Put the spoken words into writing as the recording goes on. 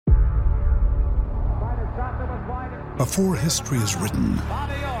Before history is written,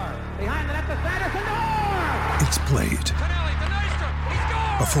 it's played.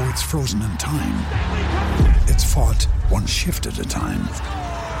 Before it's frozen in time, it's fought one shift at a time.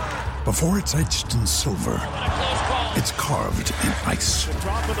 Before it's etched in silver, it's carved in ice.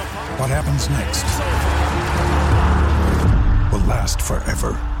 What happens next will last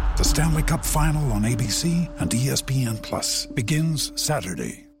forever. The Stanley Cup Final on ABC and ESPN Plus begins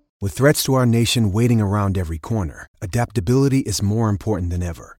Saturday. With threats to our nation waiting around every corner, adaptability is more important than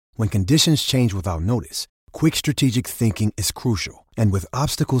ever. When conditions change without notice, quick strategic thinking is crucial. And with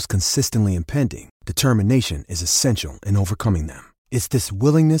obstacles consistently impending, determination is essential in overcoming them. It's this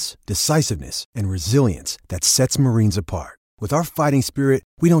willingness, decisiveness, and resilience that sets Marines apart. With our fighting spirit,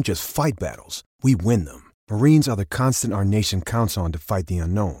 we don't just fight battles, we win them. Marines are the constant our nation counts on to fight the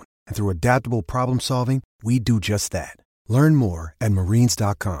unknown. And through adaptable problem solving, we do just that. Learn more at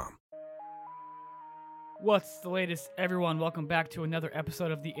marines.com. What's the latest, everyone? Welcome back to another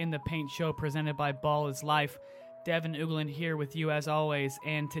episode of the In the Paint Show presented by Ball is Life. Devin Ugland here with you as always,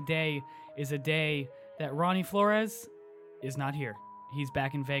 and today is a day that Ronnie Flores is not here. He's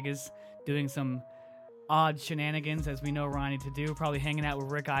back in Vegas doing some odd shenanigans, as we know Ronnie to do, probably hanging out with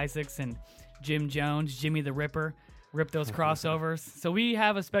Rick Isaacs and Jim Jones, Jimmy the Ripper, rip those crossovers. So we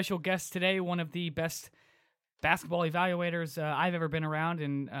have a special guest today, one of the best basketball evaluators I've ever been around,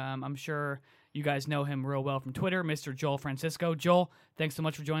 and I'm sure you guys know him real well from Twitter, Mr. Joel Francisco. Joel, thanks so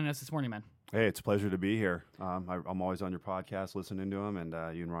much for joining us this morning, man. Hey, it's a pleasure to be here. I'm always on your podcast listening to them,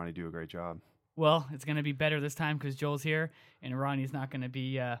 and you and Ronnie do a great job. Well, it's going to be better this time because Joel's here, and Ronnie's not going to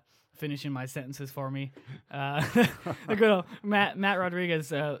be finishing my sentences for me. The good old Matt Rodriguez,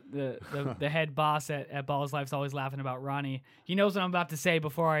 the head boss at Ball's Life's always laughing about Ronnie. He knows what I'm about to say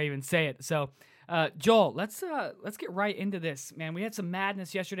before I even say it. So, Joel, let's get right into this, man. We had some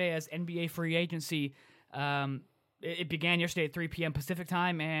madness yesterday as NBA free agency. It began yesterday at 3 p.m. Pacific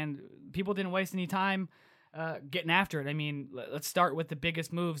time, and people didn't waste any time getting after it. I mean, let's start with the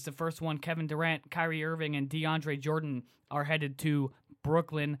biggest moves. The first one, Kevin Durant, Kyrie Irving, and DeAndre Jordan are headed to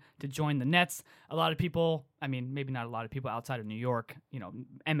Brooklyn to join the Nets. A lot of people, I mean, maybe not a lot of people outside of New York,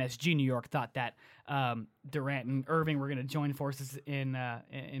 MSG New York thought that Durant and Irving were going to join forces in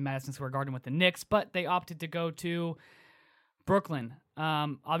Madison Square Garden with the Knicks, but they opted to go to Brooklyn.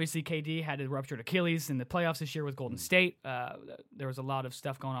 Obviously, KD had a ruptured Achilles in the playoffs this year with Golden State. There was a lot of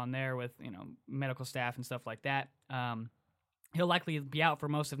stuff going on there with medical staff and stuff like that. He'll likely be out for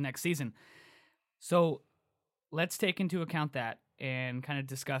most of next season. So let's take into account that and kind of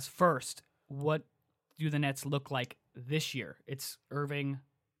discuss first, what do the Nets look like this year? It's Irving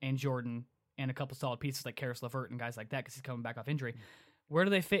and Jordan and a couple solid pieces like Karis LeVert and guys like that because he's coming back off injury. Where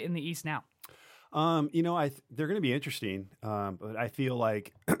do they fit in the East now? They're going to be interesting, but I feel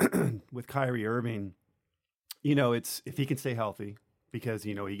like with Kyrie Irving, it's if he can stay healthy, because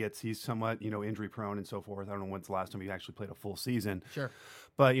he's somewhat injury prone and so forth. I don't know when's the last time he actually played a full season. Sure,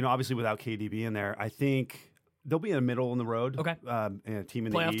 but obviously without KD being there, I think they'll be in the middle in the road. Okay, a team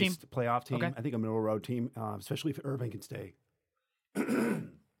in playoff the East, playoff team. Okay. I think a middle road team, especially if Irving can stay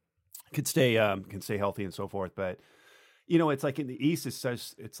can stay healthy and so forth, but. It's like in the East,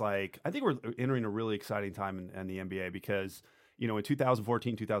 it's like, I think we're entering a really exciting time in the NBA because, in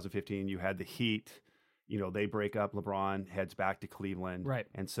 2014, 2015, you had the Heat, they break up, LeBron heads back to Cleveland. Right.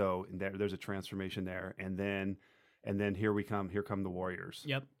 And so there's a transformation there. And then here come the Warriors.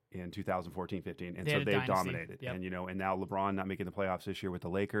 Yep. In 2014, 15. And they so they've dynasty. dominated. Yep. And, and now LeBron not making the playoffs this year with the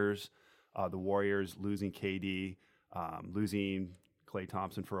Lakers, the Warriors losing KD, losing Klay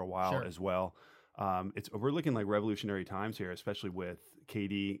Thompson for a while as well. We're looking like revolutionary times here, especially with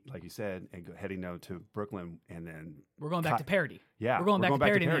KD, like you said, and heading now to Brooklyn, and then we're going back to parity. Yeah, we're going back to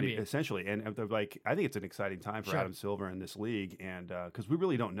parity in the NBA. Essentially. And I think it's an exciting time for Adam Silver in this league, and because we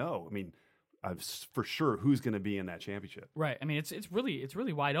really don't know. I mean, for sure who's going to be in that championship. Right. I mean, it's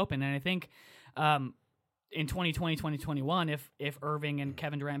really wide open, and I think in 2020, 2021, if Irving and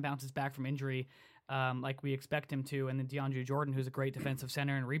Kevin Durant bounces back from injury. Like we expect him to, and then DeAndre Jordan, who's a great defensive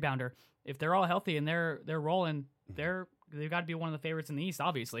center and rebounder, if they're all healthy and they're rolling, they've got to be one of the favorites in the East,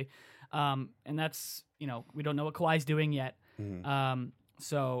 obviously. And that's we don't know what Kawhi's doing yet. Mm-hmm.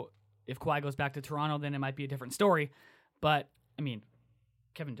 So if Kawhi goes back to Toronto, then it might be a different story. But I mean,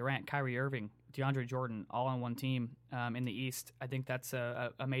 Kevin Durant, Kyrie Irving, DeAndre Jordan, all on one team in the East. I think that's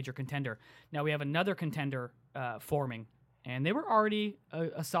a major contender. Now we have another contender forming. And they were already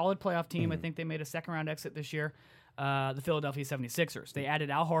a solid playoff team. Mm-hmm. I think they made a second-round exit this year, the Philadelphia 76ers. They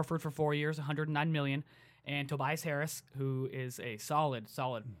added Al Horford for 4 years, $109 million, and Tobias Harris, who is a solid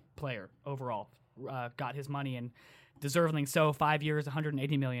player overall, got his money, and deservingly so, 5 years,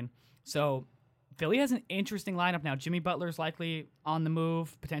 $180 million. So Philly has an interesting lineup now. Jimmy Butler's likely on the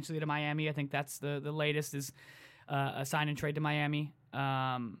move, potentially to Miami. I think that's the latest is a sign and trade to Miami.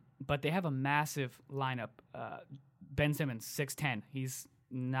 But they have a massive lineup. Ben Simmons, 6'10". He's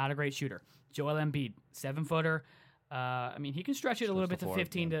not a great shooter. Joel Embiid, 7-footer. I mean, he can stretch it a little bit to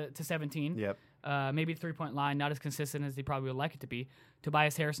 15 to 17. Yep. Maybe the 3-point line, not as consistent as he probably would like it to be.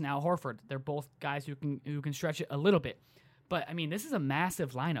 Tobias Harris and Al Horford, they're both guys who can stretch it a little bit. But, I mean, this is a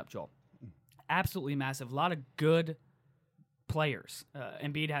massive lineup, Joel. Absolutely massive. A lot of good players.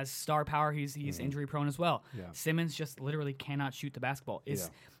 Embiid has star power. He's injury prone as well. Yeah. Simmons just literally cannot shoot the basketball.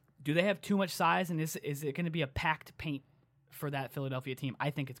 Do they have too much size, and is it going to be a packed paint for that Philadelphia team? I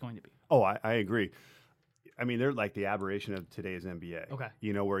think it's going to be. Oh, I agree. I mean, they're like the aberration of today's NBA. Okay.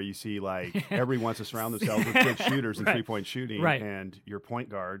 You know, where you see like everyone wants to surround themselves with good shooters and Right. 3-point shooting. Right. And your point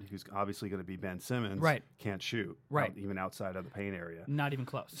guard, who's obviously going to be Ben Simmons, Right. can't shoot. Right. Even outside of the paint area. Not even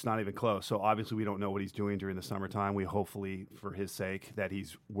close. It's not even close. So obviously we don't know what he's doing during the summertime. We hopefully, for his sake, that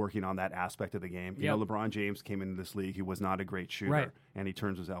he's working on that aspect of the game. You Yep. know, LeBron James came into this league. He was not a great shooter. Right. And he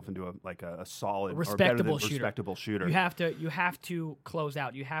turns himself into a solid, Respectable or better than shooter. respectable shooter. You have to close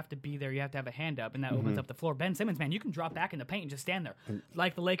out. You have to be there. You have to have a hand up, and that opens up the floor. Ben Simmons, man, you can drop back in the paint and just stand there,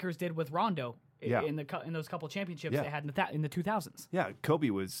 like the Lakers did with Rondo Yeah. in those couple championships Yeah. they had in the 2000s. Yeah, Kobe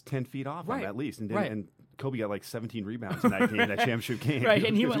was 10 feet off Right. him at least. And, Right. and Kobe got like 17 rebounds in that game, that championship game. Right,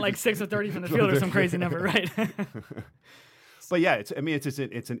 and he went like 6 of 30 from the field or some crazy number, right? But yeah, it's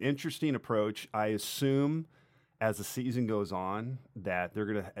an interesting approach. I assume as the season goes on that they're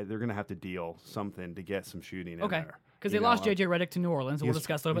gonna have to deal something to get some shooting in Okay, there. because You they know, lost J.J. Redick to New Orleans, and we'll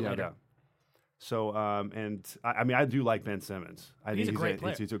discuss a little bit later. yeah. So, and I mean, I do like Ben Simmons. I He's think a great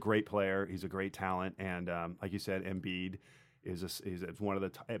player. He's a great player. He's a great talent, and like you said, Embiid is one of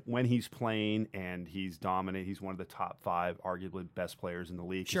the when he's playing and he's dominant. He's one of the top 5, arguably best players in the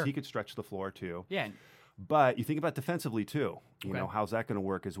league. 'Cause Sure. he could stretch the floor too. Yeah, But you think about defensively too. You Okay. know, how's that going to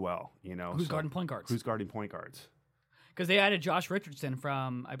work as well? You know, Who's guarding point guards? Who's guarding point guards? because they added Josh Richardson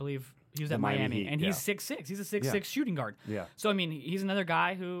from, I believe, he was The at Miami Miami, Heat, and yeah. he's 6'6". He's a 6'6" Yeah. shooting guard. Yeah. So, I mean, he's another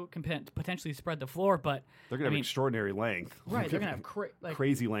guy who can potentially spread the floor, but They're going to have extraordinary length. right, they're going to have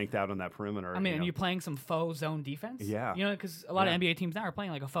crazy length out on that perimeter. I mean, you and know. you playing some faux zone defense? Yeah. You know, because a lot Yeah. of NBA teams now are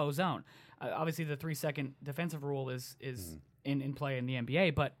playing like a faux zone. Obviously, the 3-second defensive rule is in play in the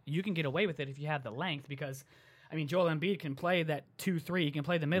NBA, but you can get away with it if you have the length because, I mean, Joel Embiid can play that 2-3. He can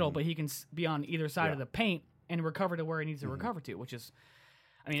play the middle, but he can be on either side of the paint and recover to where he needs to recover to, which is,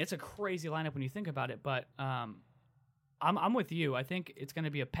 I mean, it's a crazy lineup when you think about it, but I'm with you. I think it's going to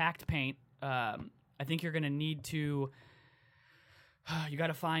be a packed paint. I think you're going to need to you got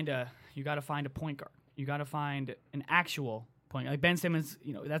to find a point guard. You got to find an actual point. Like Ben Simmons,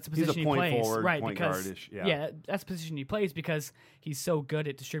 you know, that's the He's a position he point plays, forward, right? point Because guard-ish, yeah. that's the position he plays because he's so good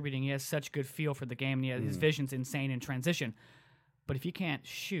at distributing. He has such good feel for the game, and his vision's insane in transition. But if he can't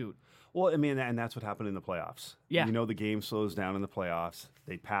shoot, Well, I mean, and that's what happened in the playoffs. Yeah. You know, the game slows down in the playoffs.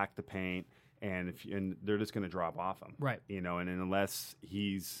 They pack the paint, and they're just going to drop off him. Right. You know, and unless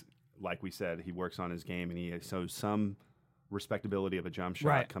he's, like we said, he works on his game and he shows some respectability of a jump shot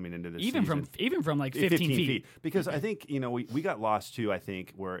Right. coming into this even season. from like 15 feet. Because I think, you know, we got lost too, I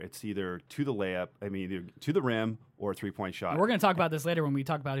think, where it's either to the layup, I mean, either to the rim or a 3-point shot. We're going to talk about this later when we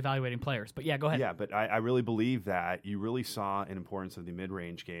talk about evaluating players. But yeah, go ahead. Yeah, but I really believe that you really saw an importance of the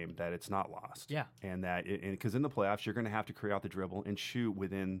mid-range game, that it's not lost. Yeah. And that, because in the playoffs, you're going to have to create out the dribble and shoot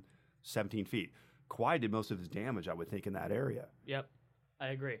within 17 feet. Kawhi did most of his damage, I would think, in that area. Yep, I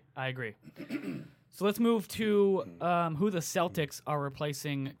agree. So let's move to who the Celtics are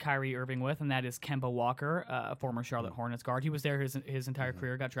replacing Kyrie Irving with, and that is Kemba Walker, a former Charlotte Hornets guard. He was there his entire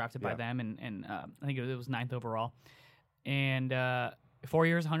career, got drafted by them, and I think it was 9th overall. And 4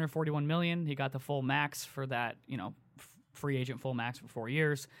 years, $141 million. He got the full max for that, you know, free agent full max for 4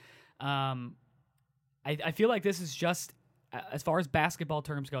 years. I feel like this is just, as far as basketball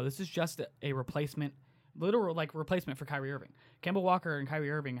terms go, this is just a replacement, literal like replacement for Kyrie Irving. Kemba Walker and Kyrie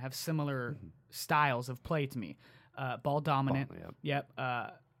Irving have similar styles of play to me. Ball dominant. Yep.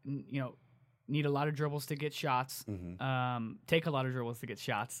 You know, need a lot of dribbles to get shots. Take a lot of dribbles to get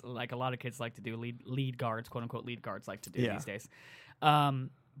shots, like a lot of kids like to do. Lead guards, quote unquote, lead guards like to do these days.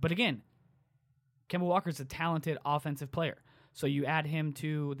 But again, Kemba Walker's a talented offensive player. So you add him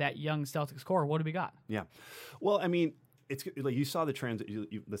to that young Celtics core. What do we got? Yeah. Well, I mean, it's like you saw the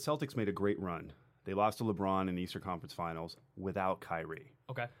the Celtics made a great run. They lost to LeBron in the Eastern Conference Finals without Kyrie.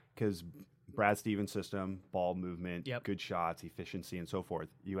 Okay. Because Brad Stevens' system, ball movement, Yep. good shots, efficiency, and so forth.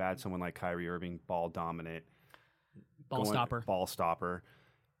 You add someone like Kyrie Irving, ball dominant, Ball stopper. ball stopper.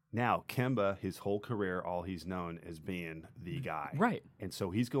 Now, Kemba, his whole career, all he's known as being the guy. Right. And so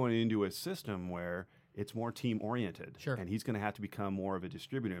he's going into a system where it's more team-oriented. Sure. And he's going to have to become more of a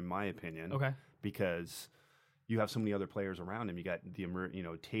distributor, in my opinion. Okay. Because you have so many other players around him. You got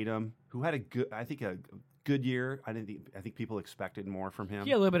Tatum, who had a good year. I think people expected more from him.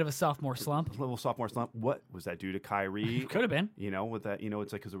 Yeah, a little bit of a sophomore slump. A little sophomore slump. What was that due to Kyrie? Could have been. With that,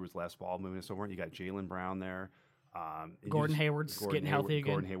 it's like because there was less ball moving somewhere. You got Jaylen Brown there. Gordon Hayward's getting healthy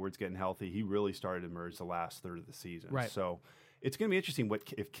again. Gordon Hayward's getting healthy. He really started to emerge the last third of the season. Right. So it's going to be interesting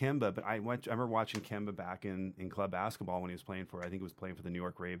if Kemba. But I remember watching Kemba back in club basketball when he was playing for. I think he was playing for the New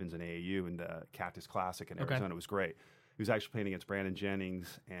York Ravens in AAU in the Cactus Classic in Arizona. It was great. He was actually playing against Brandon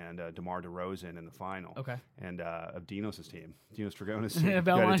Jennings and DeMar DeRozan in the final. Okay. And of Dinos' team, Dinos Dragona's team.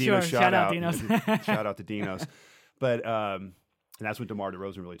 Belmont, sure. Shout out Dinos. Shout out to Dinos. But and that's when DeMar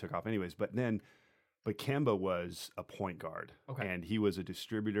DeRozan really took off, anyways. But Kemba was a point guard, and he was a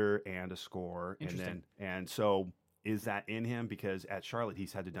distributor and a scorer. And so is that in him? Because at Charlotte,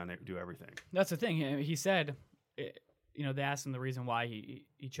 he's had to do everything. That's the thing. He said, they asked him the reason why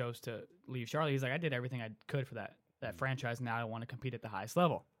he chose to leave Charlotte. He's like, I did everything I could for that franchise. Now I want to compete at the highest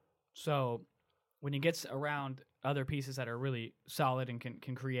level. So when he gets around other pieces that are really solid and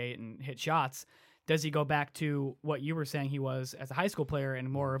can create and hit shots, does he go back to what you were saying he was as a high school player and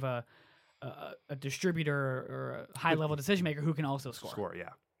more of a distributor or a high-level decision-maker who can also score? Score, yeah.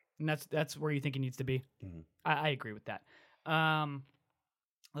 And that's where you think he needs to be. Mm-hmm. I agree with that.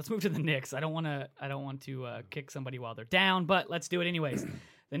 Let's move to the Knicks. I don't want to kick somebody while they're down, but let's do it anyways.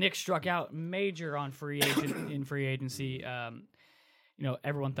 The Knicks struck out major on free agency.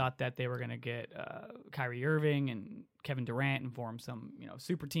 Everyone thought that they were going to get Kyrie Irving and Kevin Durant and form some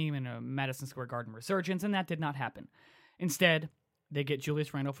super team and a Madison Square Garden resurgence, and that did not happen. Instead, they get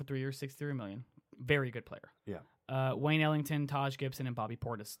Julius Randle for 3 years, $63 million. Very good player. Yeah. Wayne Ellington, Taj Gibson, and Bobby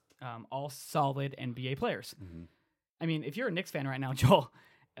Portis, all solid NBA players. Mm-hmm. I mean, if you're a Knicks fan right now, Joel,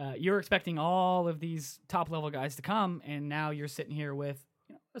 you're expecting all of these top-level guys to come, and now you're sitting here with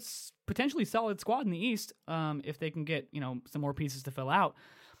a potentially solid squad in the East if they can get some more pieces to fill out.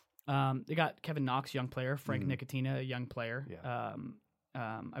 They got Kevin Knox, young player, Frank Ntilikina, a young player. Yeah.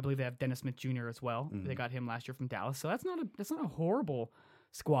 I believe they have Dennis Smith Jr. as well. Mm-hmm. They got him last year from Dallas, so that's not a horrible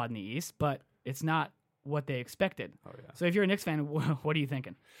squad in the East, but it's not what they expected. Oh, yeah. So if you're a Knicks fan, what are you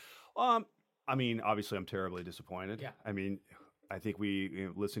thinking? I mean, obviously, I'm terribly disappointed. Yeah. I mean, I think we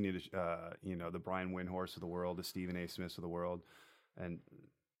listening to the Brian Windhorst of the world, the Stephen A. Smiths of the world, and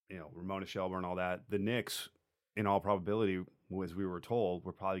Ramona Shelburne and all that. The Knicks, in all probability, as we were told,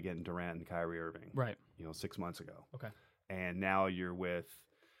 were probably getting Durant and Kyrie Irving. Right. 6 months ago. Okay. And now you're with,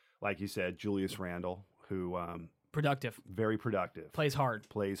 like you said, Julius Randle, who productive, very productive, plays hard,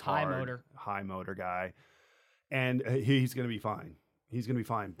 high motor guy, and he's going to be fine. He's going to be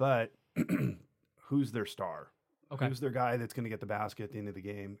fine. But who's their star? Okay, who's their guy that's going to get the basket at the end of the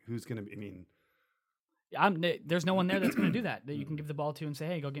game? Who's going to be? I mean, there's no one there that's going to do that you can give the ball to and say,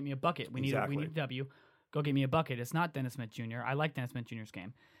 hey, go get me a bucket. We need a W. Go get me a bucket. It's not Dennis Smith Jr. I like Dennis Smith Jr.'s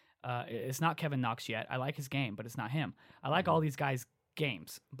game. It's not Kevin Knox yet. I like his game, but it's not him. I like all these guys'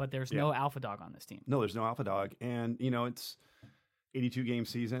 games, but there's no alpha dog on this team. No, there's no alpha dog. And, it's 82-game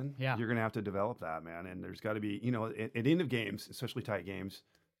season. Yeah. You're going to have to develop that, man. And there's got to be, at the end of games, especially tight games,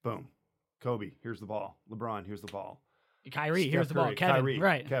 boom, Kobe, here's the ball. LeBron, here's the ball. Kyrie, here's the ball. Kevin, Kyrie,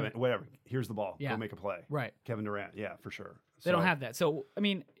 right. Kevin, whatever. Here's the ball. Yeah. Go make a play. Right. Kevin Durant, yeah, for sure. They don't have that. So, I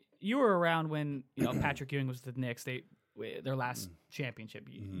mean, you were around when, Patrick Ewing was the Knicks. Their last championship.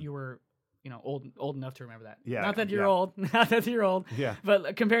 You were... old enough to remember that. Yeah. Not that you're old. Not that you're old. Yeah.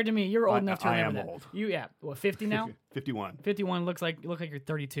 But compared to me, you're old enough to remember that. I am old. You, 50 now? 51. 51 look like you're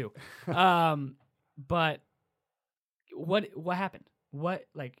 32. But what happened?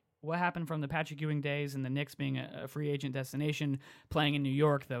 What happened from the Patrick Ewing days and the Knicks being a free agent destination, playing in New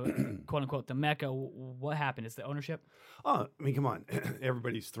York, the quote unquote the Mecca? What happened? Is the ownership? Oh, I mean, come on.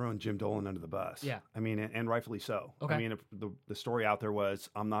 Everybody's throwing Jim Dolan under the bus. Yeah. I mean, and rightfully so. Okay. I mean, the story out there was,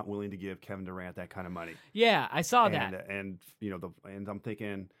 I'm not willing to give Kevin Durant that kind of money. Yeah, I saw that. And I'm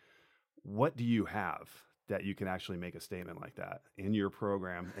thinking, what do you have that you can actually make a statement like that in your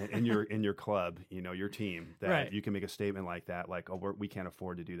program, in your club, your team, that you can make a statement like that, like, oh, we can't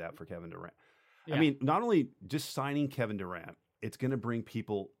afford to do that for Kevin Durant. Yeah. I mean, not only just signing Kevin Durant, it's going to bring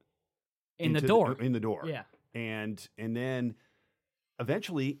people in the door. Yeah. And then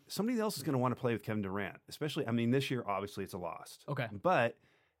eventually somebody else is going to want to play with Kevin Durant, especially, I mean, this year, obviously it's a loss. Okay. But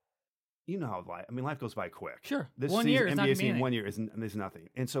how life goes by quick. Sure. This 1 season, year is not NBA season, anything. 1 year is nothing.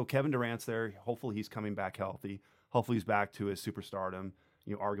 And so Kevin Durant's there. Hopefully he's coming back healthy. Hopefully he's back to his superstardom,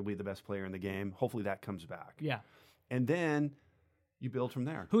 arguably the best player in the game. Hopefully that comes back. Yeah. And then, you build from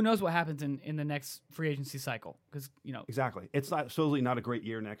there. Who knows what happens in the next free agency cycle? Because exactly, it's supposedly not a great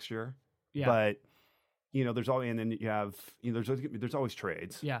year next year. Yeah. But there's always, and then you have there's always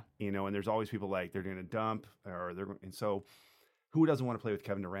trades. Yeah. And there's always people like they're going to dump and so who doesn't want to play with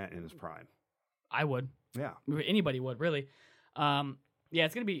Kevin Durant in his prime? I would. Yeah. Anybody would really. It's going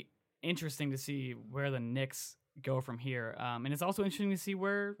to be interesting to see where the Knicks go from here. And it's also interesting to see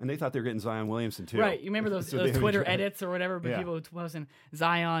where. And they thought they were getting Zion Williamson too. Right. You remember those Twitter edits or whatever, but people posting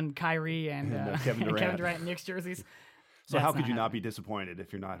Zion, Kyrie, and Kevin Durant. Kevin Durant Knicks jerseys. So how could you not be disappointed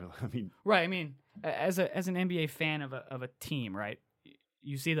if you're not? Right. I mean, as an NBA fan of a team, right?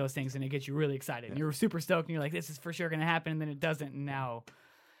 You see those things and it gets you really excited. And you're super stoked and you're like, this is for sure going to happen. And then it doesn't. And now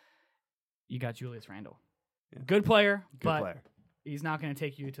you got Julius Randle. Yeah. Good player, but he's not going to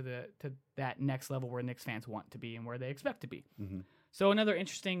take you to that next level where Knicks fans want to be and where they expect to be. Mm-hmm. So another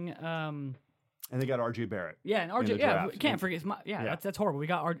interesting. And they got RJ Barrett. Yeah, and RJ. We can't forget. That's horrible. We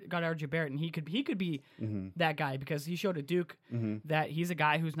got RJ Barrett, and he could be that guy because he showed at Duke that he's a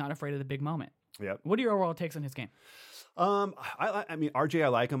guy who's not afraid of the big moment. Yep. What are your overall takes on his game? I mean, RJ, I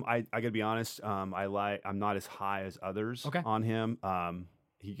like him. I got to be honest. I'm not as high as others on him.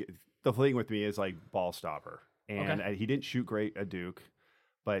 The thing with me is like ball stopper, and he didn't shoot great at Duke,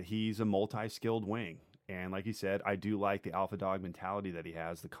 but he's a multi-skilled wing. And like you said, I do like the alpha dog mentality that he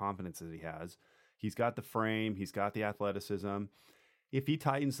has, the confidence that he has. He's got the frame. He's got the athleticism. If he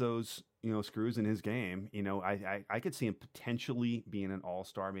tightens those, screws in his game, I could see him potentially being an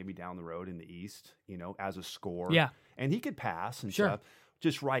all-star maybe down the road in the East, as a scorer. Yeah. And he could pass and stuff.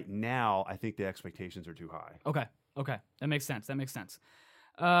 Just right now, I think the expectations are too high. Okay. That makes sense.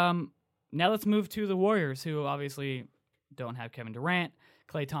 Now let's move to the Warriors, who obviously don't have Kevin Durant.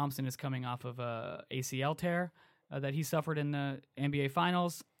 Klay Thompson is coming off of a ACL tear that he suffered in the NBA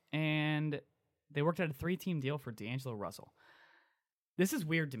Finals, and they worked out a 3-team deal for D'Angelo Russell. This is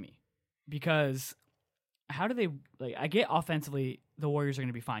weird to me because how do they I get offensively the Warriors are going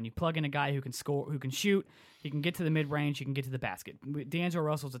to be fine. You plug in a guy who can score, who can shoot, he can get to the mid-range, he can get to the basket. D'Angelo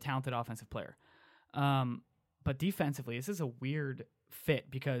Russell's a talented offensive player. But defensively, this is a weird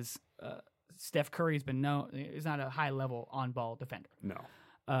fit because Steph Curry's been is not a high-level on-ball defender. No.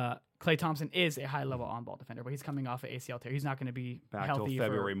 Klay Thompson is a high-level on-ball defender, but he's coming off an ACL tear. He's not going to be back healthy till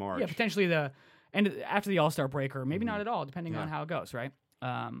February, March. Yeah, potentially after the All-Star break, or maybe not at all, depending on how it goes, right?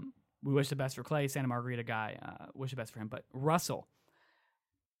 We wish the best for Klay, Santa Margarita guy. Wish the best for him. But Russell,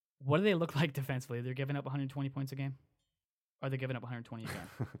 what do they look like defensively? They're giving up 120 points a game? Or are they giving up 120 again?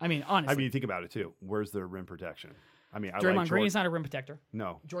 I mean, honestly. I mean, think about it, too. Where's their rim protection? I mean, Draymond Green's not a rim protector.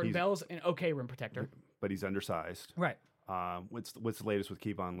 No. Jordan Bell's an okay rim protector. But he's undersized. Right. What's the latest with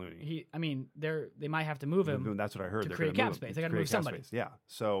Kevon Looney? They might have to move him. That's what I heard. To create cap space. They got to move somebody. Space. Yeah.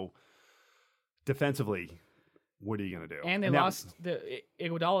 So defensively, what are you going to do? And they lost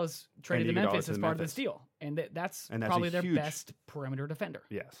Iguodala's traded to Memphis as part of this deal, and that's probably their best perimeter defender.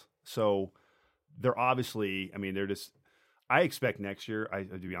 Yes. So they're obviously. I mean, they're just. I expect next year.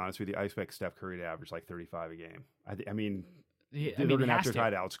 To be honest with you, I expect Steph Curry to average like 35 a game. They're going to have to try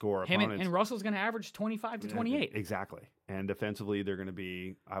to outscore him, opponents. and Russell's going to average 25 to 28. Exactly. And defensively, they're going to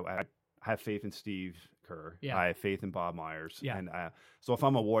be. I have faith in Steve Kerr. Yeah. I have faith in Bob Myers. Yeah. And so if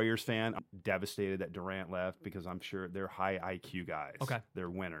I'm a Warriors fan, I'm devastated that Durant left because I'm sure they're high IQ guys. Okay. They're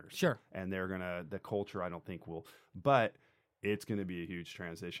winners. Sure. And the culture I don't think will, but it's going to be a huge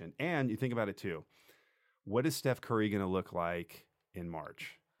transition. And you think about it too. What is Steph Curry going to look like in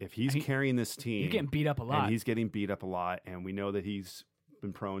March? If he's carrying this team. He's getting beat up a lot. And he's getting beat up a lot. And we know that he's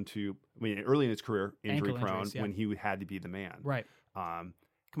been prone to, early in his career, injury prone when he had to be the man. Right. Come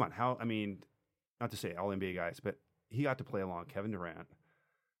on. Not to say all NBA guys, but he got to play along Kevin Durant,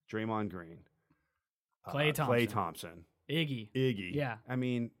 Draymond Green, Klay Thompson, Iggy. Yeah. I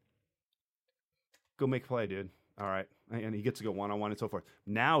mean, go make a play, dude. All right. And he gets to go one-on-one and so forth.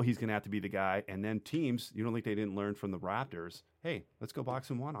 Now he's going to have to be the guy. And then teams, you don't think they didn't learn from the Raptors? Hey, let's go box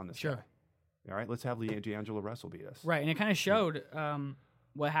and one on this guy. All right. Let's have D'Angelo Russell beat us. Right. And it kind of showed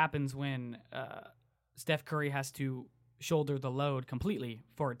what happens when Steph Curry has to shoulder the load completely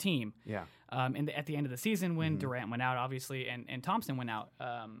for a team. Yeah. And at the end of the season when Durant went out, obviously, and Thompson went out,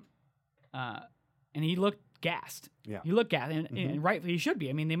 and he looked gassed. Yeah. He looked gassed, and rightfully he should be.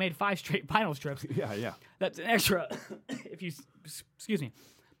 I mean, they made 5 straight finals trips. Yeah. That's an extra. If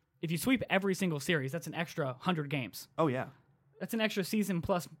you sweep every single series, that's an extra 100 games. Oh yeah. That's an extra season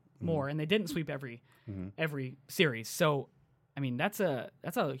plus more, and they didn't sweep every series. So, I mean, that's a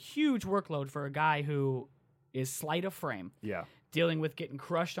huge workload for a guy who is slight of frame. Yeah. Dealing with getting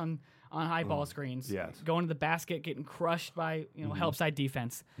crushed on high ball screens. Yes. Going to the basket, getting crushed by help side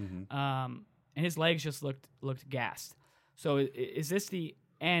defense. And his legs just looked gassed. So is this the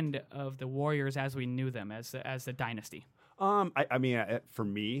end of the Warriors as we knew them, as the dynasty? I mean, for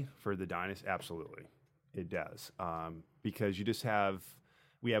me, for the dynasty, absolutely, it does. Because you just have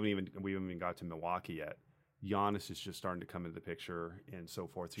we haven't even got to Milwaukee yet. Giannis is just starting to come into the picture and so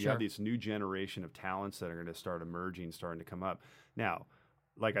forth. So you have this new generation of talents that are going to start emerging, starting to come up. Now,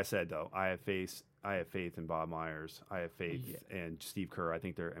 like I said, though, I have faith in Bob Myers. I have faith in Steve Kerr. I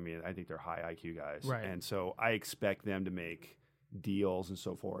think they're high IQ guys. Right. And so I expect them to make deals and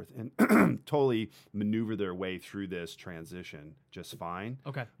so forth and totally maneuver their way through this transition just fine.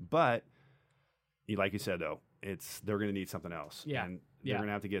 Okay. But like you said, though, they're going to need something else. Yeah. And they're going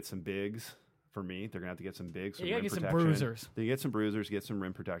to have to get some bigs. For me, they're going to have to get some bigs, some you rim gotta get protection. some bruisers. They get some bruisers, get some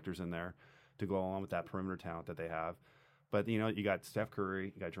rim protectors in there to go along with that perimeter talent that they have. But, you got Steph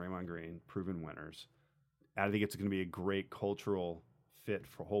Curry, you got Draymond Green, proven winners. I think it's going to be a great cultural fit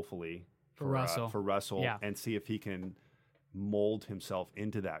for Russell and see if he can mold himself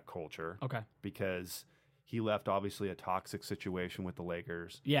into that culture. Okay. Because he left, obviously, a toxic situation with the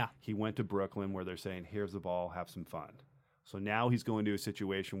Lakers. Yeah. He went to Brooklyn where they're saying, here's the ball, have some fun. So now he's going to a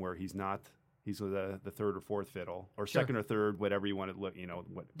situation where he's the third or fourth fiddle, or second or third, whatever you want to look.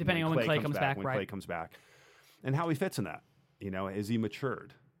 Depending on when Klay comes back, when right? Klay comes back, and how he fits in that. Is he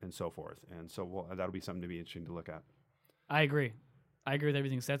matured and so forth? And so that'll be something to be interesting to look at. I agree with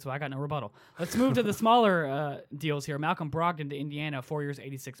everything said, so I got no rebuttal. Let's move to the smaller deals here. Malcolm Brogdon to Indiana, 4 years,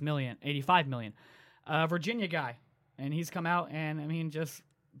 $85 million. Virginia guy, and he's come out and just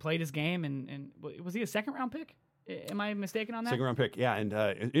played his game. And was he a second round pick? Am I mistaken on that? Second round pick, yeah. And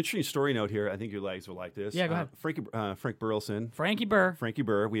an interesting story note here. I think your legs will like this. Yeah, go ahead. Frank Burleson. Frankie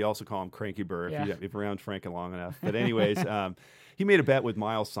Burr. We also call him Cranky Burr if you're around Frank long enough. But anyways, he made a bet with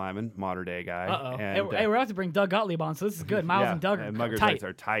Miles Simon, modern day guy. Uh-oh. Hey, we're going to have to bring Doug Gottlieb on, so this is good. Miles and Doug are tight.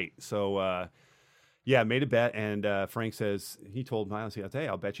 Are tight. So, made a bet, and Frank says, he told Miles, hey,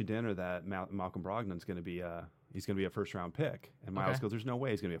 I'll bet you dinner that Malcolm Brogdon's going to be he's going to be a first-round pick. And Miles goes, there's no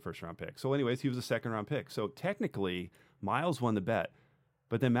way he's going to be a first-round pick. So anyways, he was a second-round pick. So technically, Miles won the bet.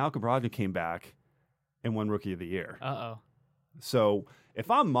 But then Malcolm Brogdon came back and won Rookie of the Year. Uh-oh. So if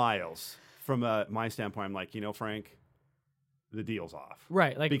I'm Miles, from my standpoint, I'm like, Frank, the deal's off.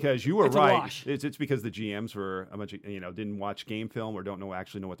 Right. Because you were it's right. A wash. It's because the GMs were a bunch of, didn't watch game film or don't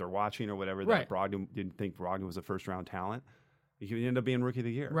actually know what they're watching or whatever. Right. That Brogdon didn't think Brogdon was a first-round talent. He ended up being Rookie of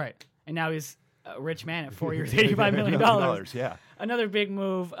the Year. Right. And now he's a rich man at 4 years, $85 million. Yeah. Another big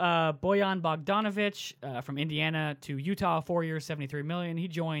move, Bojan Bogdanovic from Indiana to Utah, 4 years, $73 million. He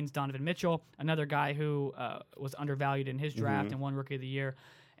joins Donovan Mitchell, another guy who was undervalued in his draft and won Rookie of the Year,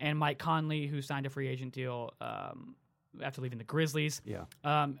 and Mike Conley, who signed a free agent deal after leaving the Grizzlies. Yeah.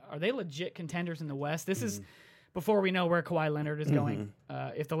 Are they legit contenders in the West? This is before we know where Kawhi Leonard is going.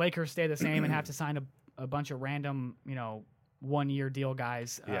 If the Lakers stay the same and have to sign a bunch of random, 1 year deal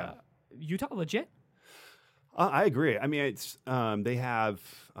guys, Utah legit? I agree. I mean, it's they have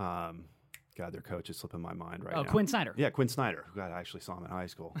their coach is slipping my mind right now. Quinn Snyder. Yeah, Quinn Snyder. God, I actually saw him in high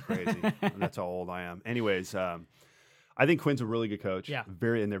school. Crazy. That's how old I am. Anyways, I think Quinn's a really good coach. Yeah.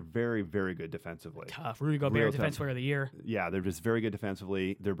 They're very, very good defensively. Tough. Rudy Gobert, Defense Player of the Year. Yeah, they're just very good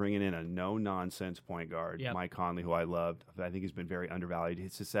defensively. They're bringing in a no-nonsense point guard, Mike Conley, who I loved. I think he's been very undervalued.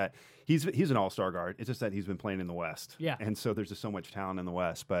 It's just that he's an all-star guard. It's just that he's been playing in the West. Yeah. And so there's just so much talent in the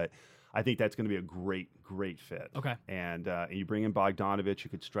West. But I think that's going to be a great, great fit. Okay. And you bring in Bogdanovic, who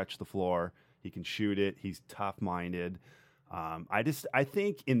could stretch the floor. He can shoot it. He's tough-minded. I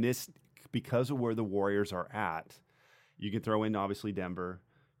think in this, because of where the Warriors are at, you can throw in, obviously, Denver.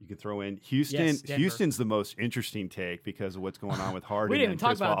 You can throw in Houston. Yes, Denver. Houston's the most interesting take because of what's going on with Harden. We didn't even talk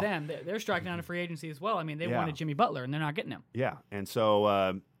Chris about Paul. them. They're striking out a free agency as well. I mean, they wanted Jimmy Butler, and they're not getting him. Yeah, and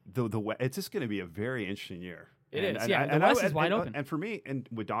so it's just going to be a very interesting year. It is. The West is wide open. And for me, and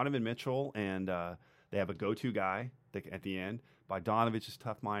with Donovan Mitchell, and they have a go-to guy at the end. Bogdanovic is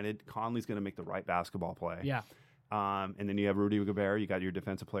tough-minded. Conley's going to make the right basketball play. Yeah. And then you have Rudy Gobert. You got your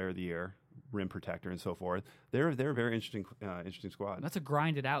Defensive Player of the Year, rim protector, and so forth. They're a very interesting squad. That's a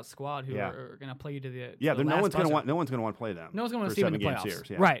grinded out squad who are going to play you to the no one's going to want to play them. No one's going to see them in the playoffs. Series,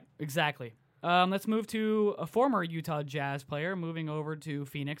 yeah. Right, exactly. Let's move to a former Utah Jazz player moving over to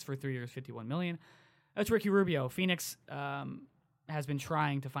Phoenix for 3 years, $51 million. That's Ricky Rubio. Phoenix has been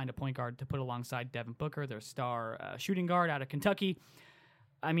trying to find a point guard to put alongside Devin Booker, their star shooting guard out of Kentucky.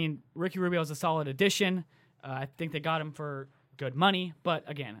 I mean, Ricky Rubio is a solid addition. I think they got him for good money, but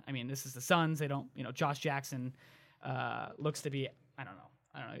again, I mean, this is the Suns. They don't, Josh Jackson looks to be, I don't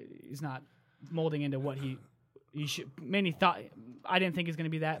know. He's not molding into what he should. Many thought, I didn't think he's going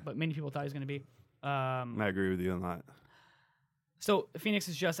to be that, but many people thought he was going to be. I agree with you on that. So Phoenix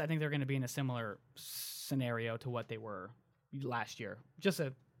is I think they're going to be in a similar scenario to what they were last year. Just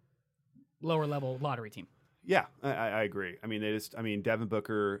a lower level lottery team. Yeah, I agree. I mean, Devin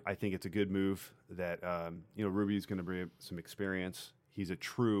Booker, I think it's a good move that, Ruby's going to bring some experience. He's a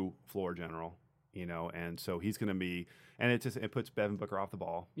true floor general, and so he's going to be, and it puts Devin Booker off the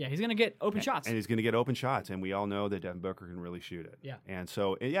ball. Yeah, he's going to get open shots. And he's going to get open shots, and we all know that Devin Booker can really shoot it. Yeah. And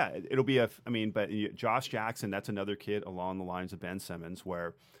so, it'll be Josh Jackson, that's another kid along the lines of Ben Simmons,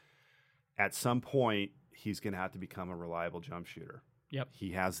 where at some point he's going to have to become a reliable jump shooter. Yep.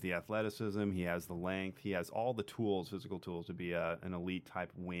 He has the athleticism. He has the length. He has all the tools, physical tools, to be an elite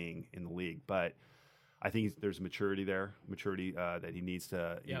type wing in the league. But I think there's maturity there, that he needs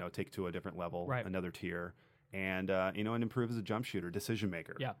to, take to a different level, right. Another tier, and and improve as a jump shooter, decision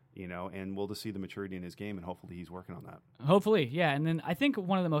maker. Yeah. And we'll just see the maturity in his game, and hopefully he's working on that. Hopefully, yeah. And then I think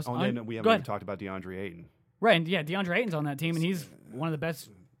one of the most. And then we haven't even talked about DeAndre Ayton. Right, and DeAndre Ayton's on that team, and he's one of the best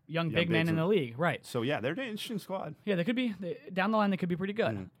young big men in the league, right? So they're an interesting squad. Yeah, they could be down the line. They could be pretty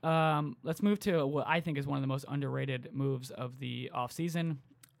good. Mm-hmm. Let's move to what I think is one of the most underrated moves of the offseason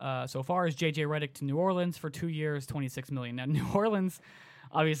so far is JJ Redick to New Orleans for 2 years, $26 million. Now New Orleans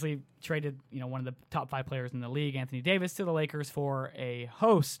obviously traded one of the top 5 players in the league, Anthony Davis, to the Lakers for a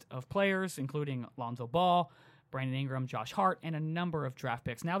host of players, including Lonzo Ball, Brandon Ingram, Josh Hart, and a number of draft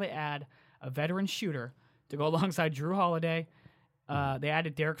picks. Now they add a veteran shooter to go alongside Drew Holiday. They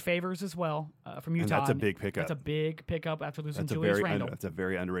added Derek Favors as well from Utah. And that's a big pickup. That's a big pickup after losing Julius Randle. That's a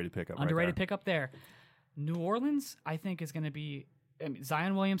very underrated pickup. Underrated pickup there. New Orleans, I think, is going to be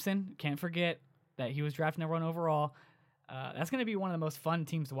Zion Williamson. Can't forget that he was drafted number 1 overall. That's going to be one of the most fun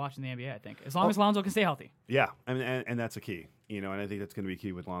teams to watch in the NBA, I think, as long as Lonzo can stay healthy. Yeah, and that's a key. And I think that's going to be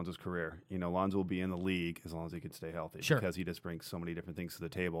key with Lonzo's career. Lonzo will be in the league as long as he can stay healthy, because he just brings so many different things to the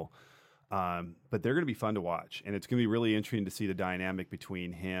table. But they're going to be fun to watch, and it's going to be really interesting to see the dynamic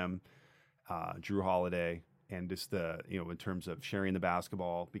between him, Drew Holiday, and just the in terms of sharing the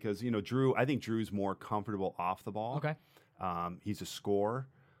basketball, because I think Drew's more comfortable off the ball. Okay, he's a scorer.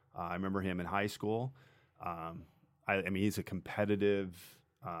 I remember him in high school. He's a competitive.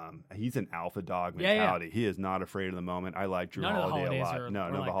 He's an alpha dog mentality. Yeah. He is not afraid of the moment. I like Drew Holiday a lot.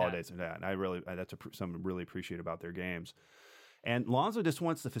 None of the Holidays are that. And I really that's something I really appreciate about their games. And Lonzo just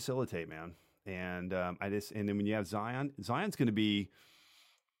wants to facilitate, man. And and then when you have Zion's going to be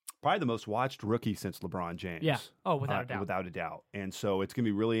probably the most watched rookie since LeBron James. Yeah. Oh, without a doubt. Without a doubt. And so it's going to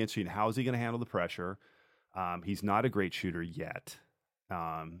be really interesting. How is he going to handle the pressure? He's not a great shooter yet.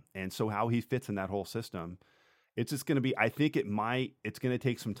 And so how he fits in that whole system, it's just going to be, I think it's going to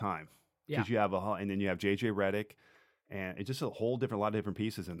take some time. Because you have and then you have JJ Redick. And it's just a lot of different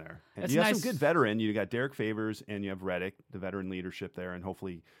pieces in there. And you have some good veteran. You got Derek Favors and you have Redick, the veteran leadership there, and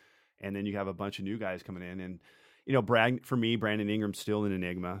hopefully, and then you have a bunch of new guys coming in. And for me, Brandon Ingram's still an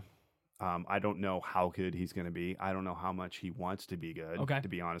enigma. I don't know how good he's going to be. I don't know how much he wants to be good. To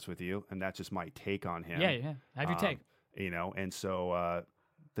be honest with you, and that's just my take on him. Yeah. Have your take. And so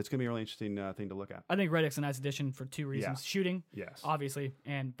that's going to be a really interesting thing to look at. I think Redick's a nice addition for 2 reasons: shooting, yes, obviously,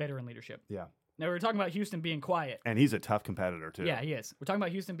 and veteran leadership. Yeah. Now, we were talking about Houston being quiet. And he's a tough competitor, too. Yeah, he is. We're talking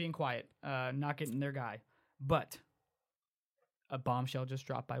about Houston being quiet, not getting their guy. But a bombshell just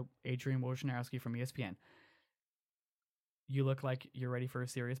dropped by Adrian Wojnarowski from ESPN. You look like you're ready for a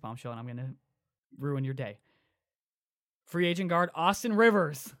serious bombshell, and I'm going to ruin your day. Free agent guard Austin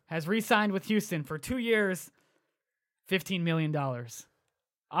Rivers has re-signed with Houston for 2 years, $15 million.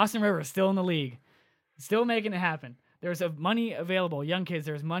 Austin Rivers still in the league, still making it happen. There's money available. Young kids,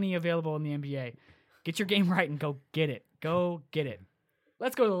 there's money available in the NBA. Get your game right and go get it. Go get it.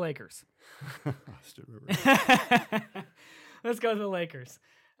 Let's go to the Lakers. Let's go to the Lakers.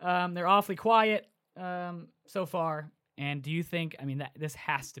 They're awfully quiet so far. And do you think, that this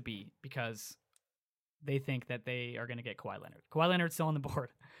has to be because they think that they are going to get Kawhi Leonard. Kawhi Leonard's still on the board.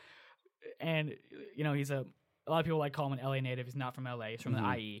 And, he's a lot of people call him an LA native. He's not from LA. He's from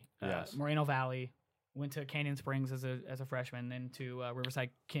the IE. Yes. Moreno Valley. Went to Canyon Springs as a freshman, then to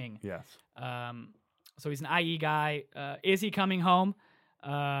Riverside King. Yes. So he's an IE guy. Is he coming home?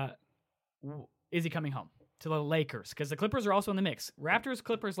 Is he coming home to the Lakers? Because the Clippers are also in the mix. Raptors,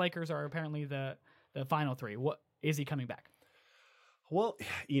 Clippers, Lakers are apparently the final 3. What is he coming back? Well,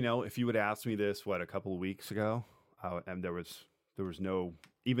 if you would ask me this, a couple of weeks ago, and there was no,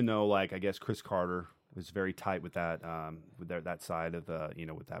 even though I guess Chris Carter was very tight with that that side of the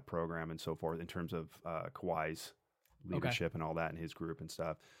with that program and so forth in terms of Kawhi's leadership and all that in his group and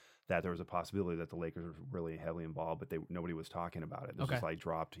stuff, that there was a possibility that the Lakers were really heavily involved, but nobody was talking about it. This was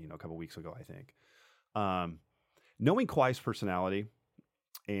dropped a couple weeks ago, I think. Knowing Kawhi's personality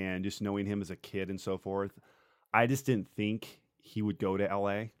and just knowing him as a kid and so forth, I just didn't think he would go to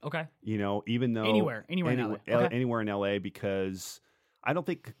LA. Okay. Even though anywhere in LA. Okay. Anywhere in LA, because I don't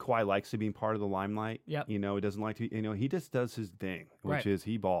think Kawhi likes to be part of the limelight. Yep. He doesn't like to, he just does his thing, which is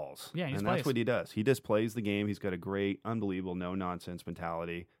he balls. Yeah, and that's what he does. He just plays the game. He's got a great, unbelievable, no-nonsense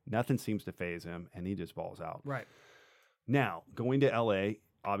mentality. Nothing seems to faze him, and he just balls out. Right. Now, going to LA,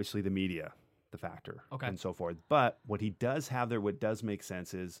 obviously the media, the factor, and so forth. But what he does have there, what does make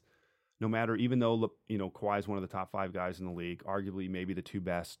sense is, no matter, even though, Kawhi is one of the top 5 guys in the league, arguably maybe the 2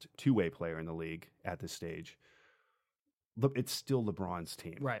 best two-way player in the league at this stage, it's still LeBron's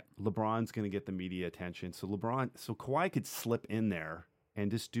team. Right. LeBron's going to get the media attention. So Kawhi could slip in there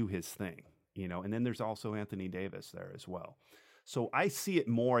and just do his thing, and then there's also Anthony Davis there as well. So I see it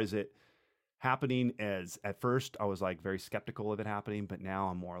more as it happening as, at first I was like very skeptical of it happening, but now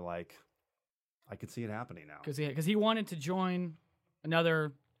I'm more like, I can see it happening now. Because he wanted to join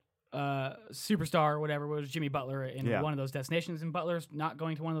another superstar or whatever, was Jimmy Butler in one of those destinations, and Butler's not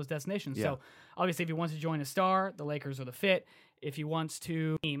going to one of those destinations. So obviously if he wants to join a star, the Lakers are the fit. If he wants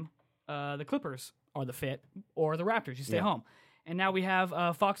to team, the Clippers are the fit, or the Raptors, you stay home. And now we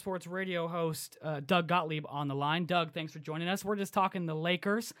have Fox Sports radio host Doug Gottlieb on the line. Doug, thanks for joining us. We're just talking the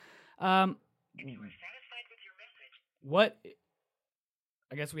Lakers. If you were satisfied with your message. What?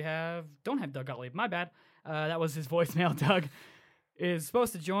 I guess we don't have Doug Gottlieb. My bad. That was his voicemail. Doug is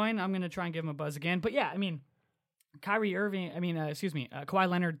supposed to join. I'm going to try and give him a buzz again. But yeah, Kawhi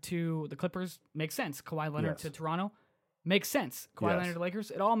Leonard to the Clippers makes sense. Kawhi Leonard to Toronto makes sense. Kawhi Leonard to Lakers,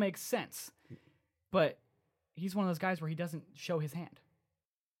 it all makes sense. But he's one of those guys where he doesn't show his hand.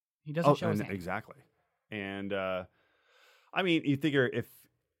 He doesn't show his hand. Exactly. And, you figure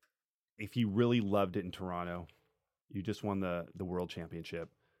if you really loved it in Toronto, you just won the world championship,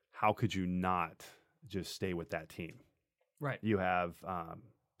 how could you not just stay with that team? Right. You have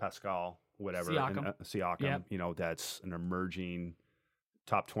Pascal, whatever, Siakam. Yep. That's an emerging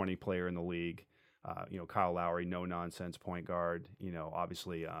top 20 player in the league. Kyle Lowry, no nonsense point guard.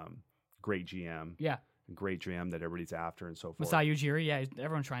 Obviously, great GM. Yeah. Great GM that everybody's after and so forth. Masai Ujiri,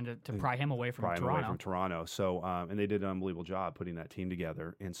 everyone's trying to pry him away from Toronto. So, and they did an unbelievable job putting that team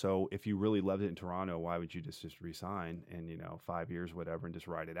together. And so, if you really loved it in Toronto, why would you just resign and 5 years, whatever, and just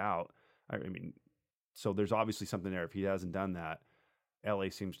ride it out? So there's obviously something there. If he hasn't done that, LA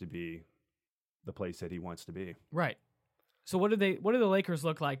seems to be the place that he wants to be. Right. So what do the Lakers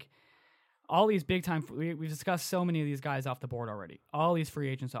look like? All these big time, we've discussed so many of these guys off the board already. All these free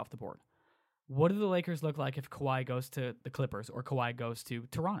agents off the board. What do the Lakers look like if Kawhi goes to the Clippers or Kawhi goes to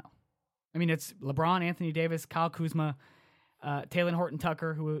Toronto? It's LeBron, Anthony Davis, Kyle Kuzma, Talen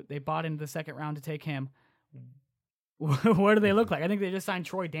Horton-Tucker, who they bought into the second round to take him. What do they look like? I think they just signed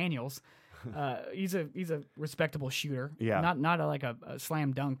Troy Daniels. He's a respectable shooter. Yeah. Not a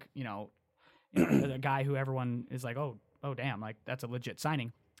slam dunk, a guy who everyone is like, oh damn, like that's a legit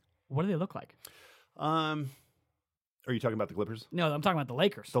signing. What do they look like? Are you talking about the Clippers? No, I'm talking about the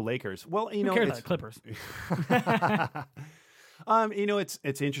Lakers. The Lakers. Well, who cares about the Clippers?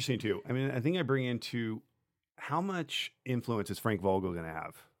 It's interesting too. I think I bring into how much influence is Frank Vogel going to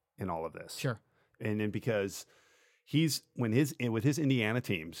have in all of this? Sure. And then because with his Indiana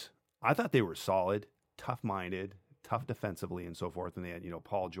teams, I thought they were solid, tough-minded, tough defensively, and so forth. And they had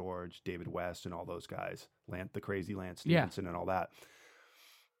Paul George, David West, and all those guys, the crazy Lance Stevenson, and all that.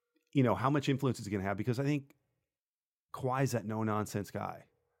 How much influence is he going to have? Because I think Kawhi's that no-nonsense guy.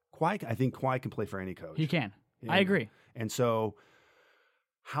 I think Kawhi can play for any coach. He can. I agree. And so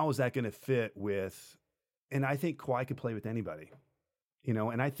how is that going to fit with – and I think Kawhi could play with anybody.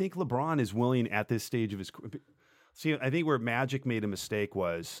 And I think LeBron is willing at this stage of his – see, I think where Magic made a mistake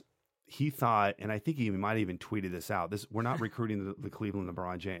was he thought – and I think he might have even tweeted this out. We're not recruiting the Cleveland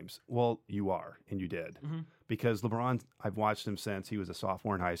LeBron James. Well, you are, and you did. Mm-hmm. Because LeBron – I've watched him since he was a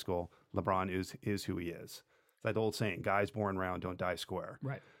sophomore in high school. LeBron is who he is. That old saying, guys born round don't die square.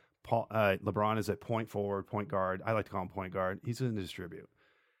 Right. LeBron is at point forward, point guard. I like to call him point guard. He's going to distribute.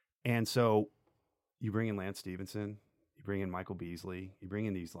 And so you bring in Lance Stevenson, you bring in Michael Beasley, you bring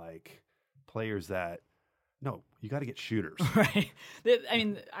in these players that, no, you got to get shooters. Right.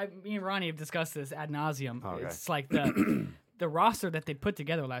 Me and Ronnie have discussed this ad nauseum. Okay. It's like the roster that they put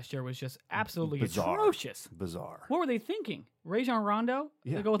together last year was just absolutely atrocious. Bizarre. What were they thinking? Rajon Rondo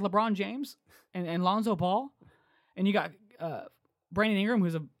to go with LeBron James and Lonzo Ball? And you got Brandon Ingram,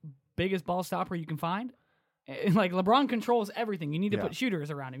 who's the biggest ball stopper you can find. And LeBron controls everything. You need to put shooters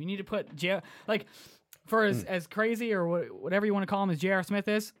around him. You need to put as crazy or whatever you want to call him as J.R. Smith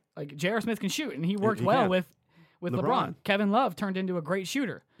is. J.R. Smith can shoot, and he worked well with LeBron. Kevin Love turned into a great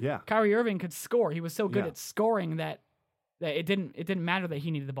shooter. Yeah. Kyrie Irving could score. He was so good at scoring that that it didn't matter that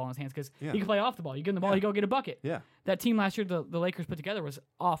he needed the ball in his hands because Yeah. he could play off the ball. You give him the ball, you go get a bucket. Yeah. That team last year, the Lakers put together, was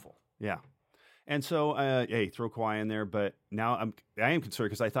awful. Yeah. And so, hey, throw Kawhi in there, but now I am concerned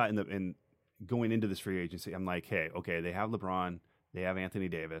because I thought in going into this free agency, I'm like, hey, okay, they have LeBron, they have Anthony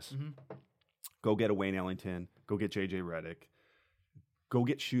Davis. Mm-hmm. Go get a Wayne Ellington. Go get JJ Redick. Go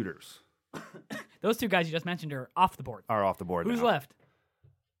get shooters. Those two guys you just mentioned are off the board. Are off the board. Who's now. left?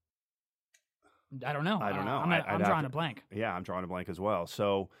 I don't know. I don't know. I'm drawing a blank. Yeah, I'm drawing a blank as well.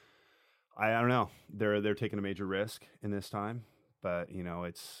 So I don't know. They're taking a major risk in this time, but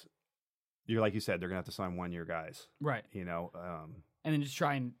you're like you said, they're gonna have to sign 1-year guys, Right? And then just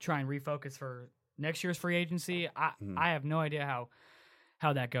try and refocus for next year's free agency. I have no idea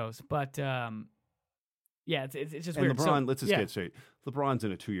how that goes, but yeah, it's just and weird. LeBron, So, let's just get straight. LeBron's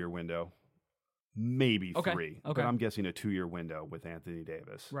in a 2-year window, maybe 3. Okay. But I'm guessing a 2-year window with Anthony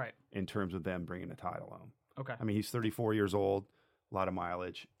Davis, right? In terms of them bringing a title home. Okay. I mean, he's 34 years old, a lot of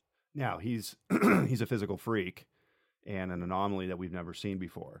mileage. Now he's he's a physical freak and an anomaly that we've never seen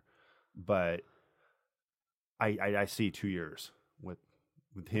before. But I see 2 years with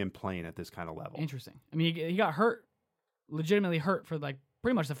him playing at this kind of level. Interesting. I mean, he got hurt, legitimately hurt for like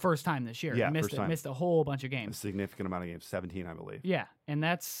pretty much the first time this year. Yeah, he missed a whole bunch of A games. significant amount of games, 17, I believe. Yeah, and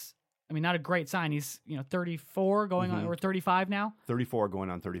that's, I mean, not a great sign. He's 34 going on, or 35 now. 34 going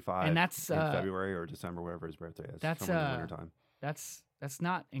on 35. And that's in February or December, wherever his birthday is. That's somewhere in the wintertime. That's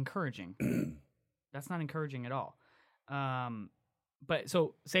not encouraging. That's not encouraging at all. But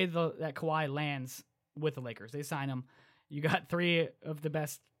so say that Kawhi lands with the Lakers, they sign him. You got 3 of the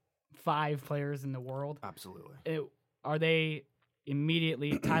best 5 players in the world. Absolutely. Are they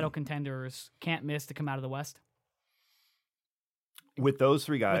immediately title contenders? Can't miss to come out of the West with those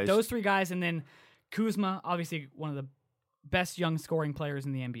 3 guys. With those 3 guys, and then Kuzma, obviously one of the best young scoring players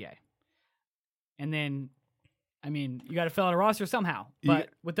in the NBA. And then, I mean, you got to fill out a roster somehow. But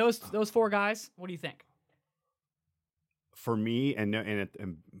with those 4 guys, what do you think? For me,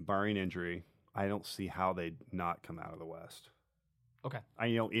 and barring injury, I don't see how they'd not come out of the West. Okay.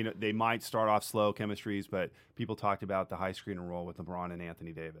 They might start off slow chemistries, but people talked about the high screen and roll with LeBron and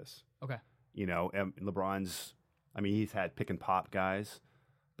Anthony Davis. Okay. And LeBron's, I mean, he's had pick and pop guys,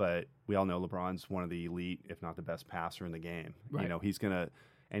 but we all know LeBron's one of the elite, if not the best passer in the game. Right. He's gonna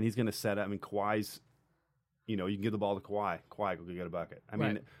set up. I mean, Kawhi's, you can give the ball to Kawhi. Kawhi go get a bucket. I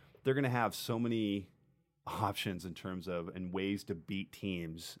mean, they're gonna have so many options in terms of and ways to beat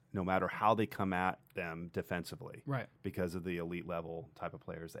teams, no matter how they come at them defensively, right? Because of the elite level type of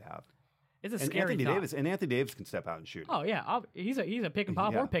players they have. It's a scary thought. Anthony Davis can step out and shoot. Oh yeah, he's a pick and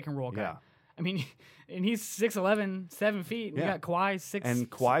pop or pick and roll guy. Yeah. I mean, and he's 6'11", 7 feet. And you got Kawhi 6. And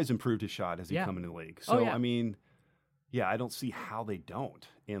Kawhi's improved his shot as he come into the league. So I mean, I don't see how they don't,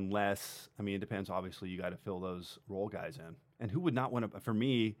 unless it depends. Obviously, you got to fill those role guys in, and who would not want to? For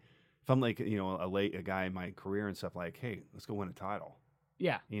me, if I'm like a guy in my career and stuff, like, hey, let's go win a title.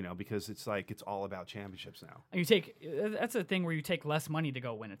 Yeah, because it's like it's all about championships now. And that's a thing where you take less money to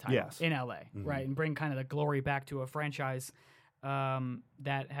go win a title in LA, right, and bring kind of the glory back to a franchise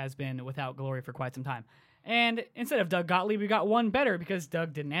that has been without glory for quite some time. And instead of Doug Gottlieb, we got one better because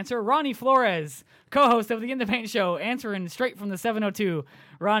Doug didn't answer. Ronnie Flores, co-host of the In the Paint Show, answering straight from the 702.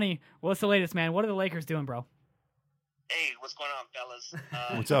 Ronnie, what's the latest, man? What are the Lakers doing, bro? Hey, what's going on, fellas?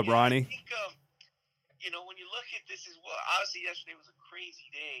 What's up, Ronnie? I think, when you look at this, obviously yesterday was a crazy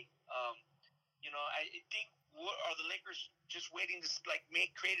day. I think, are the Lakers just waiting to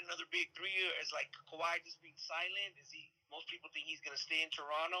create another big 3, or is Kawhi just being silent? Most people think he's going to stay in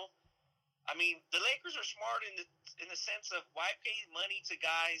Toronto. I mean, the Lakers are smart in the sense of why pay money to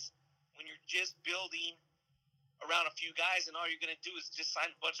guys when you're just building around a few guys, and all you're going to do is just sign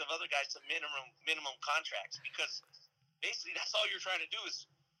a bunch of other guys to minimum contracts, because basically that's all you're trying to do is,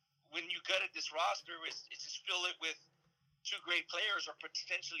 when you gutted this roster, is just fill it with 2 great players or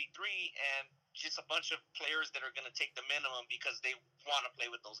potentially 3, and just a bunch of players that are going to take the minimum because they want to play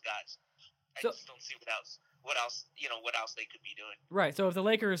with those guys. I just don't see what else they could be doing. Right. So if the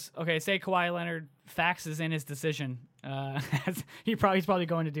Lakers, say Kawhi Leonard faxes in his decision, as he's probably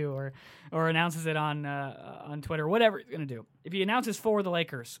going to do, or announces it on Twitter, whatever he's going to do. If he announces for the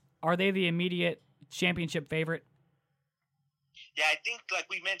Lakers, are they the immediate championship favorite? Yeah, I think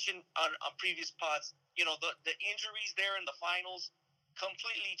like we mentioned on previous pods, the injuries there in the finals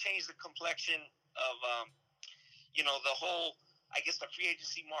completely changed the complexion of the whole, I guess, the free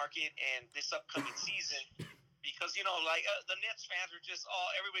agency market and this upcoming season, because the Nets fans are just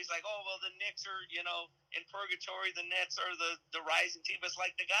everybody's like, oh well, the Knicks are in purgatory, the Nets are the rising team. It's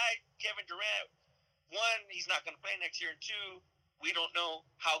like the guy Kevin Durant, 1, he's not going to play next year, and 2, we don't know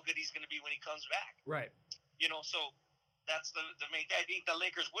how good he's going to be when he comes back. Right. So That's the main thing. I think the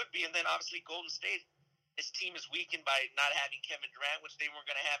Lakers would be, and then obviously Golden State. His team is weakened by not having Kevin Durant, which they weren't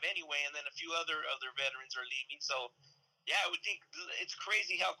going to have anyway, and then a few other veterans are leaving. So, yeah, I would think it's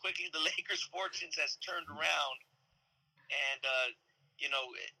crazy how quickly the Lakers' fortunes has turned around. And, I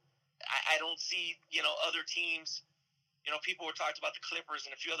don't see, other teams. People were talking about the Clippers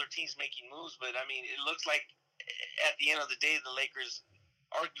and a few other teams making moves, but, I mean, it looks like at the end of the day, the Lakers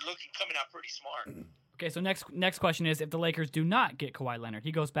are coming out pretty smart. Okay, so next question is, if the Lakers do not get Kawhi Leonard,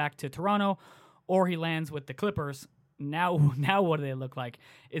 he goes back to Toronto, or he lands with the Clippers, now what do they look like?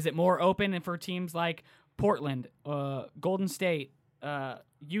 Is it more open for teams like Portland, Golden State,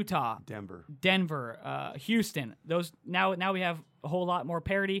 Utah, Denver, Houston? Those now we have a whole lot more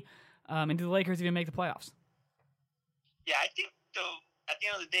parity. And do the Lakers even make the playoffs? Yeah, I think at the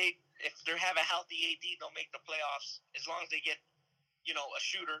end of the day, if they have a healthy AD, they'll make the playoffs as long as they get a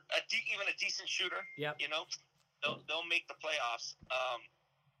shooter, even a decent shooter. Yep. They'll make the playoffs.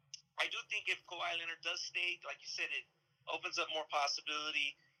 I do think if Kawhi Leonard does stay, like you said, it opens up more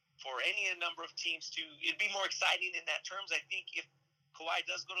possibility for any number of teams to. It'd be more exciting in that terms. I think if Kawhi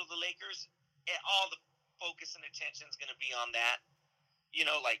does go to the Lakers, all the focus and attention is going to be on that.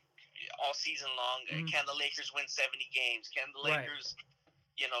 Like all season long. Mm-hmm. Can the Lakers win 70 games? Can the Lakers,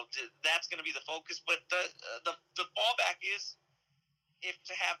 that's going to be the focus. But the fallback is if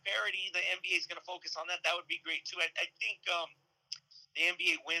to have parity, the NBA is going to focus on that. That would be great too. I think. The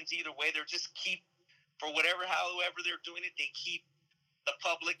NBA wins either way. They're just however they're doing it, they keep the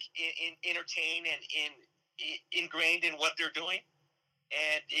public entertained and ingrained in what they're doing,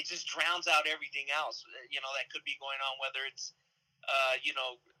 and it just drowns out everything else. That could be going on, whether it's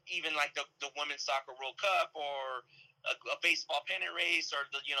even like the Women's Soccer World Cup or a baseball pennant race or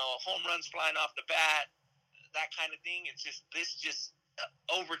the home runs flying off the bat, that kind of thing. It's just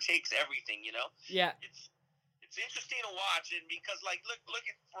overtakes everything. Yeah. It's interesting to watch, and because look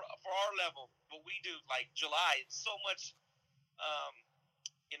at for our level, what we do, like July, it's so much,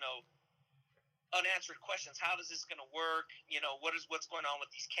 unanswered questions. How is this going to work? What's going on with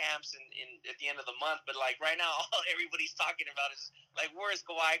these camps and at the end of the month? But like right now, all everybody's talking about is like, where is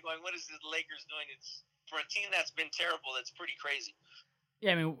Kawhi going? What is the Lakers doing? It's for a team that's been terrible. That's pretty crazy.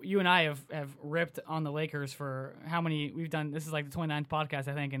 Yeah, I mean, you and I have ripped on the Lakers for how many we've done. This is like the 29th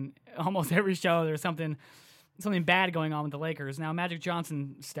podcast, I think, and almost every show there's something bad going on with the Lakers. Now, Magic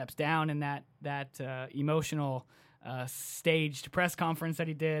Johnson steps down in that emotional staged press conference that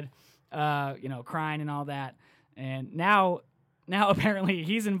he did, crying and all that. And now apparently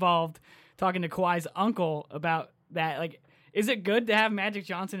he's involved talking to Kawhi's uncle about that. Like, is it good to have Magic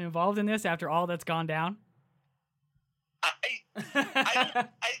Johnson involved in this after all that's gone down? I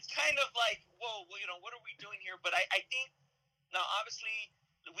kind of like, whoa, what are we doing here? But I think now, obviously,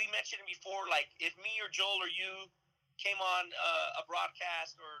 we mentioned it before, like if me or Joel or you came on a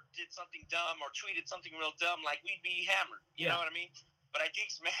broadcast or did something dumb or tweeted something real dumb, like we'd be hammered. You know what I mean? But I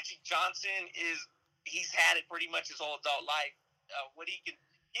think Magic Johnson he's had it pretty much his whole adult life. What he can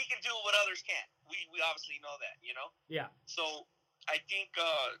do what others can't. We obviously know that, Yeah. So I think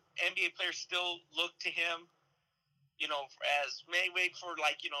NBA players still look to him, as maybe for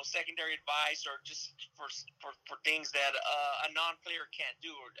secondary advice or just for things that a non-player can't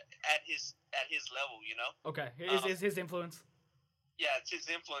do or at his level, Okay, is his influence? Yeah, it's his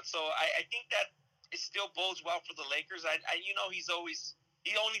influence. So I think that it still bodes well for the Lakers. He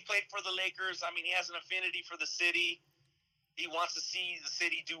only played for the Lakers. I mean, he has an affinity for the city. He wants to see the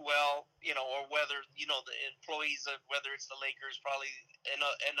city do well, or whether the employees, whether it's the Lakers, probably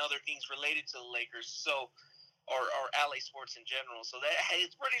and other things related to the Lakers. So. Or LA sports in general. So that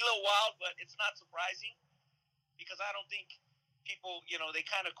it's pretty little wild, but it's not surprising because I don't think people, they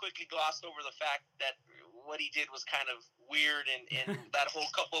kind of quickly glossed over the fact that what he did was kind of weird and that whole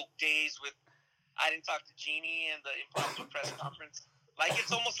couple days with I didn't talk to Jeannie and the impromptu press conference. Like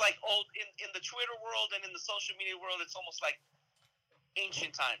it's almost like old in the Twitter world and in the social media world. It's almost like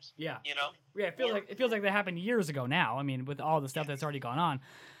ancient times. Yeah. Yeah. It feels like that happened years ago now. I mean, with all the stuff that's already gone on.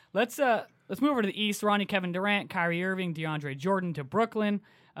 Let's move over to the East. Ronnie, Kevin Durant, Kyrie Irving, DeAndre Jordan to Brooklyn.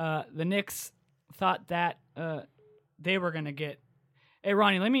 The Knicks thought that they were going to get. Hey,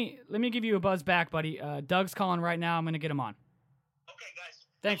 Ronnie, let me give you a buzz back, buddy. Doug's calling right now. I'm going to get him on. Okay, guys.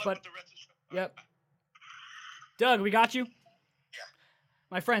 Thanks, bud. Yep. Doug, we got you. Yeah.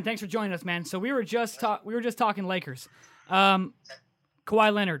 My friend, thanks for joining us, man. So we were just talking Lakers.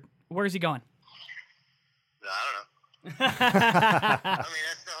 Kawhi Leonard, where's he going? I don't know. I mean,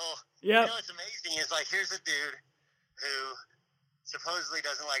 that's the whole. Yeah. What's amazing is like here's a dude who supposedly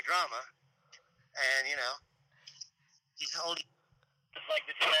doesn't like drama, and he's holding like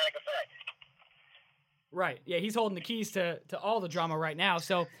the dramatic effect. Right. Yeah, he's holding the keys to all the drama right now.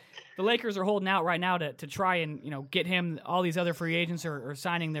 So the Lakers are holding out right now to try and get him. All these other free agents are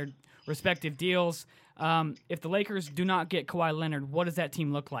signing their respective deals. If the Lakers do not get Kawhi Leonard, what does that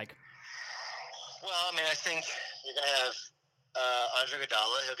team look like? Well, I mean, I think you're going to have Andre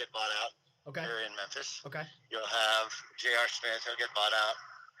Iguodala. He'll get bought out. Okay. Here in Memphis. Okay. You'll have J.R. Smith. He'll get bought out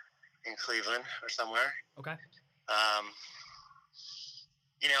in Cleveland or somewhere. Okay.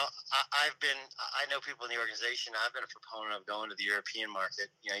 I know people in the organization. I've been a proponent of going to the European market.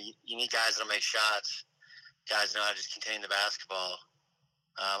 You need guys that'll make shots, guys know how to just contain the basketball.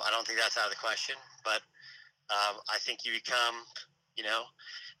 I don't think that's out of the question, but I think you become,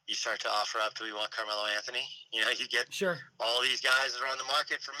 you start to offer up, do we want Carmelo Anthony? You get all these guys that are on the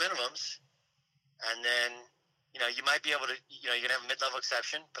market for minimums, and then, you might be able to, you're going to have a mid-level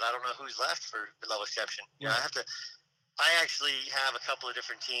exception, but I don't know who's left for mid-level exception. I actually have a couple of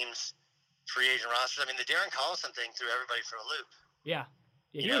different teams, free agent rosters. I mean, the Darren Collison thing threw everybody for a loop. Yeah.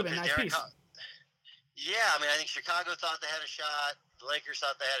 Yeah, he would have been a nice piece. I mean, I think Chicago thought they had a shot. The Lakers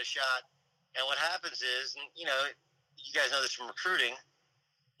thought they had a shot. And what happens is, you guys know this from recruiting,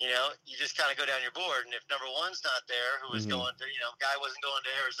 you just kind of go down your board. And if number one's not there, who was going to, guy wasn't going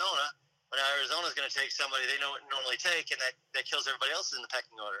to Arizona, but now Arizona's going to take somebody they don't normally take, and that kills everybody else in the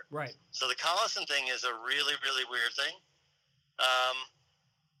pecking order. Right. So the Collison thing is a really, really weird thing.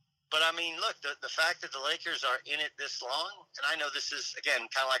 But, I mean, look, the fact that the Lakers are in it this long, and I know this is, again,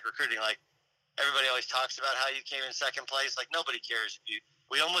 kind of like recruiting. Like, everybody always talks about how you came in second place. Like, nobody cares.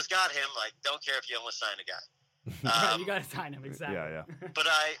 We almost got him. Like, don't care if you almost signed a guy. You got to sign him, exactly. Yeah.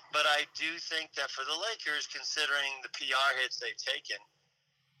 But I do think that for the Lakers, considering the PR hits they've taken,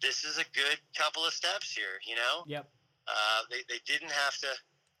 this is a good couple of steps here, Yep. They didn't have to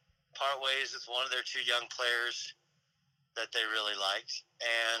part ways with one of their two young players that they really liked,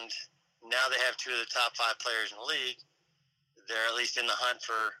 and now they have two of the top 5 players in the league. They're at least in the hunt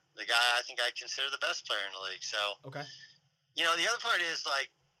for the guy I think I consider the best player in the league. So, okay. The other part is, like,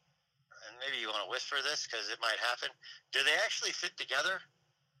 and maybe you want to whisper this because it might happen, do they actually fit together?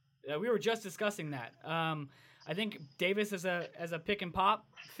 We were just discussing that. I think Davis as a pick and pop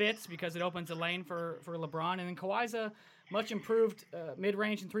fits because it opens a lane for LeBron, and then Kawhi's a much improved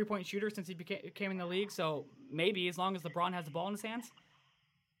mid-range and 3-point shooter since he came in the league. So maybe as long as LeBron has the ball in his hands.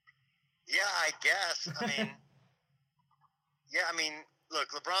 Yeah, I guess. I mean, look,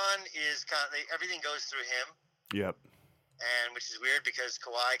 LeBron is everything goes through him. Yep. And which is weird because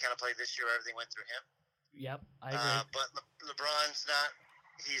Kawhi kind of played this year, everything went through him. Yep, I agree. But LeBron's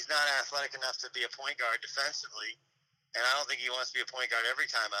he's not athletic enough to be a point guard defensively, and I don't think he wants to be a point guard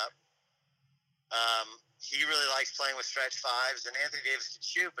every time up. He really likes playing with stretch fives, and Anthony Davis can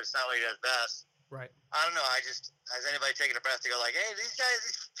shoot, but it's not what he does best. Right. I don't know. Has anybody taken a breath to go like, hey, these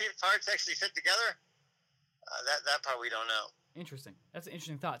parts actually fit together? That part we don't know. Interesting. That's an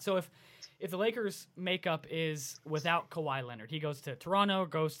interesting thought. So if the Lakers' makeup is without Kawhi Leonard, he goes to Toronto,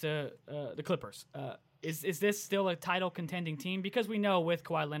 goes to the Clippers. Is this still a title contending team? Because we know with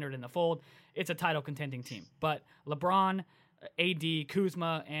Kawhi Leonard in the fold, it's a title contending team. But LeBron, AD,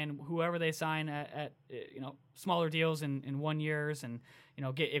 Kuzma, and whoever they sign at smaller deals in 1 years, and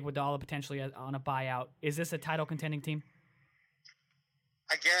get Iguodala potentially on a buyout, is this a title contending team?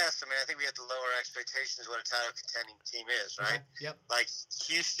 I guess. I mean, I think we have to lower expectations what a title contending team is, right? Okay. Yep. Like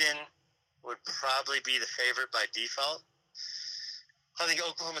Houston would probably be the favorite by default. I think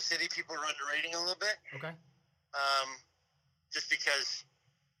Oklahoma City, people are underrating a little bit. Okay. Just because,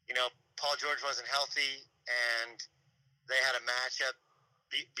 Paul George wasn't healthy and they had a matchup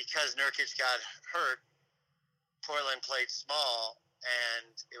because Nurkic got hurt. Portland played small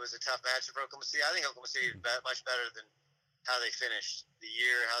and it was a tough matchup for Oklahoma City. I think Oklahoma City is much better than how they finished the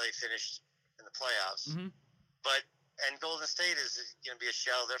year, how they finished in the playoffs. Mm-hmm. And Golden State is going to be a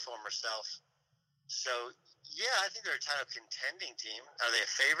shell of their former self. So, yeah, I think they're a title contending team. Are they a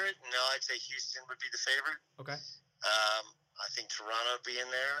favorite? No, I'd say Houston would be the favorite. Okay. I think Toronto would be in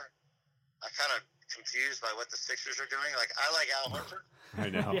there. I'm kind of confused by what the Sixers are doing. Like, I like Al Horford.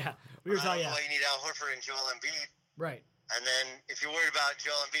 I know. Yeah. We were talking. Well, you need Al Horford and Joel Embiid. Right. And then if you're worried about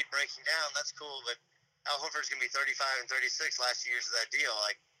Joel Embiid breaking down, that's cool. But Al Horford's going to be 35 and 36 last 2 years of that deal.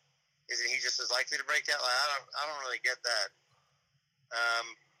 Like, isn't he just as likely to break down? Like, I don't really get that.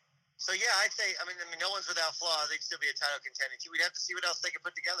 So, yeah, I'd say, I mean, no one's without flaw. They'd still be a title contending team. We'd have to see what else they can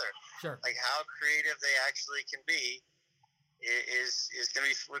put together. Sure. Like, how creative they actually can be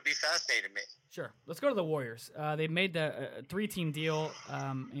would be fascinating to me. Sure. Let's go to the Warriors. They made the 3-team deal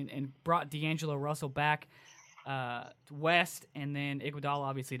and brought D'Angelo Russell back west, and then Iguodala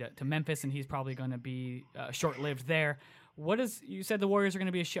obviously to Memphis, and he's probably going to be short-lived there. You said the Warriors are going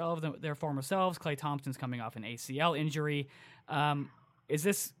to be a shell of their former selves. Klay Thompson's coming off an ACL injury.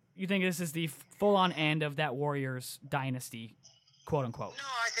 You think this is the full-on end of that Warriors dynasty, quote unquote? No,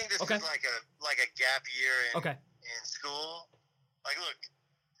 I think this is like a gap year in school. Like, look,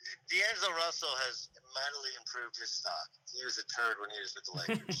 D'Angelo Russell has mightily improved his stock. He was a turd when he was with the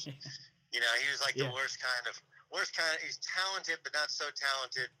Lakers. He was like the worst kind of. He's talented, but not so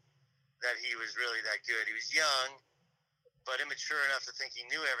talented that he was really that good. He was young, but immature enough to think he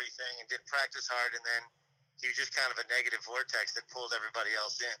knew everything and didn't practice hard, and then he was just kind of a negative vortex that pulled everybody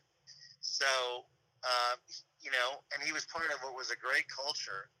else in. So, and he was part of what was a great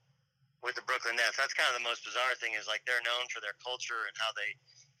culture with the Brooklyn Nets. That's kind of the most bizarre thing is, like, they're known for their culture and how they,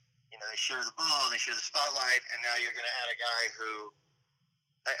 they share the ball and they share the spotlight, and now you're going to add a guy who,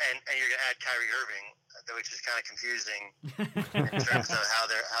 and you're going to add Kyrie Irving, which is kind of confusing in terms of how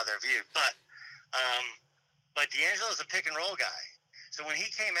they're viewed. But D'Angelo's a pick and roll guy. So when he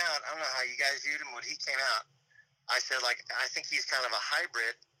came out, I don't know how you guys viewed him. When he came out, I said, I think he's kind of a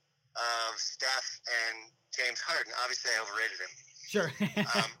hybrid of Steph and James Harden. Obviously, I overrated him. Sure.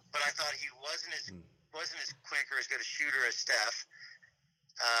 But I thought he wasn't as quick or as good a shooter as Steph,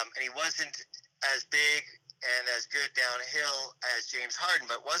 and he wasn't as big and as good downhill as James Harden.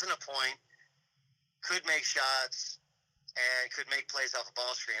 But wasn't a point. Could make shots and could make plays off a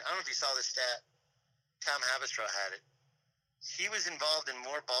ball screen. I don't know if you saw this stat. Tom Haberstroh had it. He was involved in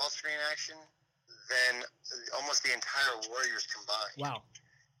more ball screen action than almost the entire Warriors combined. Wow.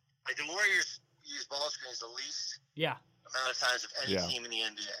 Like, the Warriors use ball screens the least amount of times of any team in the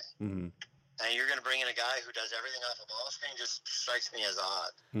NBA. Mm-hmm. And you're going to bring in a guy who does everything off a ball screen just strikes me as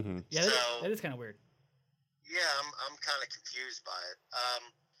odd. Mm-hmm. Yeah, that is kind of weird. Yeah, I'm kind of confused by it.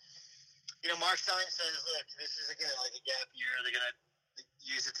 Mark Stein says, look, this is, again, like a gap year. They're going to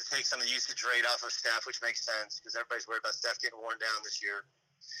use it to take some of the usage rate off of Steph, which makes sense because everybody's worried about Steph getting worn down this year.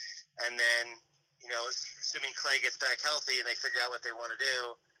 And then, assuming Klay gets back healthy and they figure out what they want to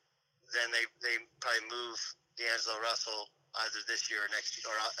do, then they probably move D'Angelo Russell either this year or next year,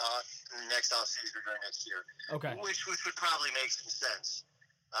 or in the next offseason or during next year. Okay. Which would probably make some sense.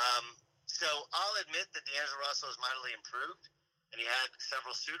 So I'll admit that D'Angelo Russell is mightily improved, and he had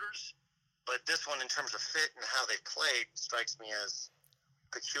several suitors. But this one, in terms of fit and how they played, strikes me as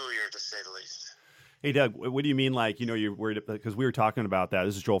peculiar, to say the least. Hey, Doug, what do you mean, like, you're worried, because we were talking about that.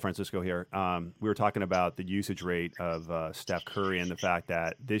 This is Joel Francisco here. We were talking about the usage rate of Steph Curry and the fact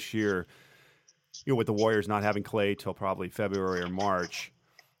that this year, with the Warriors not having Klay till probably February or March,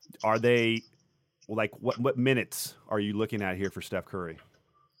 are they, like, what minutes are you looking at here for Steph Curry?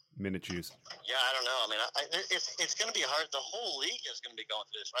 Minute use. Yeah, I don't know. I mean, it's going to be hard. The whole league is going to be going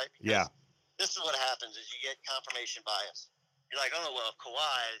through this, right? Because this is what happens is you get confirmation bias. You're like, oh, well, if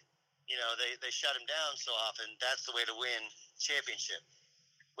Kawhi, they shut him down so often, that's the way to win championship.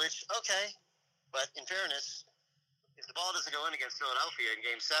 Which, okay, but in fairness, if the ball doesn't go in against Philadelphia in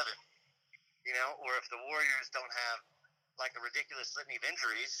Game 7, or if the Warriors don't have, like, a ridiculous litany of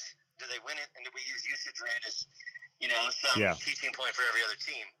injuries, do they win it? And do we use usage rate as, some teaching point for every other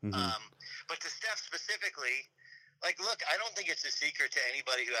team? Mm-hmm. But to Steph specifically, like, look, I don't think it's a secret to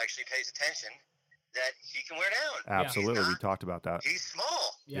anybody who actually pays attention that he can wear down. Absolutely. We talked about that. He's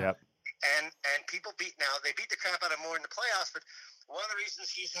small. Yep. And people beat the crap out of him more in the playoffs, but one of the reasons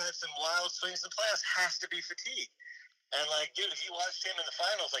he's had some wild swings in the playoffs has to be fatigue. And, like, dude, if you watched him in the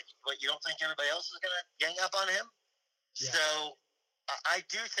finals, like, what, you don't think everybody else is going to gang up on him? Yeah. So I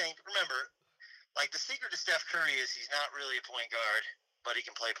do think, remember, like, the secret to Steph Curry is he's not really a point guard, but he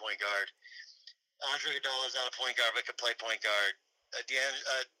can play point guard. Andre Iguodala's not a point guard, but can play point guard.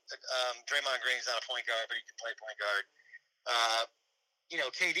 Draymond Green's not a point guard, but he can play point guard.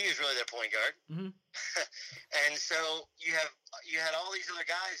 KD is really their point guard. Mm-hmm. And so you had all these other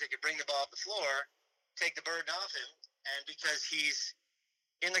guys that could bring the ball up the floor, take the burden off him, and because he's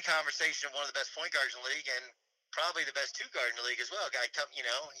in the conversation of one of the best point guards in the league and probably the best two guard in the league as well. Guy,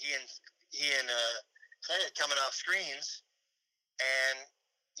 he and Klay coming off screens, and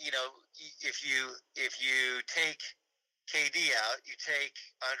if you take KD out, you take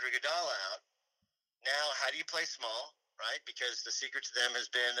Andre Iguodala out. Now, how do you play small, right? Because the secret to them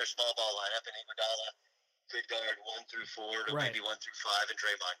has been their small ball lineup, and Iguodala could guard 1 through 4, or maybe 1 through 5, and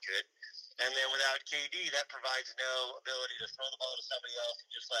Draymond could. And then without KD, that provides no ability to throw the ball to somebody else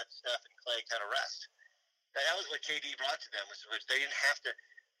and just let Steph and Klay kind of rest. That was what KD brought to them, which they didn't have to.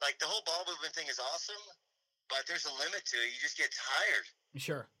 Like, the whole ball movement thing is awesome, but there's a limit to it. You just get tired.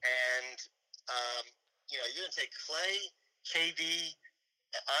 Sure. And, you're going to take Klay, KD,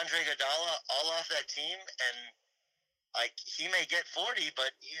 Andre Iguodala all off that team, and Like, he may get 40,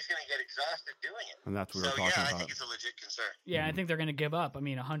 but he's going to get exhausted doing it. And that's what we're talking about. I think it's a legit concern. Yeah, I think they're going to give up.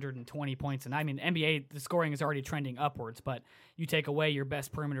 120 points. And NBA, the scoring is already trending upwards, but you take away your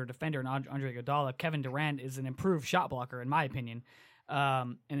best perimeter defender, and Andre Iguodala. Kevin Durant is an improved shot blocker, in my opinion.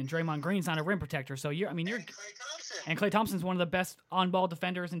 And then Draymond Green's not a rim protector. So you're Klay Thompson. And Klay Thompson's one of the best on-ball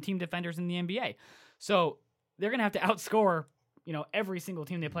defenders and team defenders in the NBA. So they're going to have to outscore, every single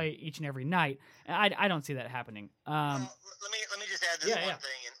team they play each and every night. And I don't see that happening. Let me just add this one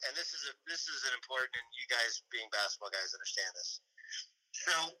thing, and this is an important, and you guys being basketball guys understand this.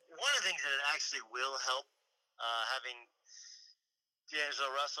 So one of the things that actually will help having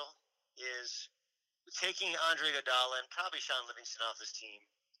D'Angelo Russell is taking Andre Iguodala and probably Sean Livingston off this team.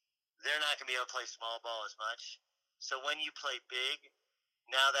 They're not going to be able to play small ball as much. So when you play big,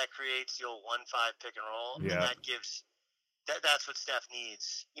 now that creates the old 1-5 pick and roll, and that gives that's what Steph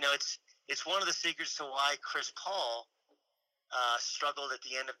needs. It's one of the secrets to why Chris Paul struggled at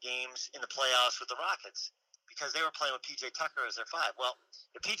the end of games in the playoffs with the Rockets, because they were playing with PJ Tucker as their 5. Well,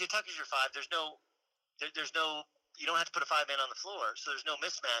 if PJ Tucker's your 5, there's no you don't have to put a 5-man on the floor, so there's no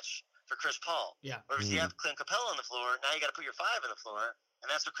mismatch for Chris Paul. Yeah. Whereas you have Clint Capella on the floor, now you got to put your 5 on the floor, and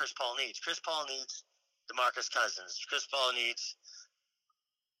that's what Chris Paul needs. Chris Paul needs DeMarcus Cousins. Chris Paul needs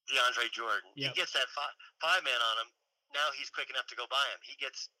DeAndre Jordan. Yep. He gets that 5-man on him. Now he's quick enough to go by him. He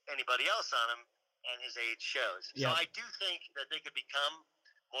gets anybody else on him, and his age shows. Yep. So I do think that they could become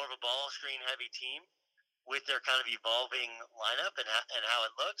more of a ball screen heavy team with their kind of evolving lineup and how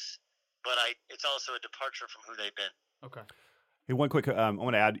it looks. But it's also a departure from who they've been. Okay. Hey, one quick, I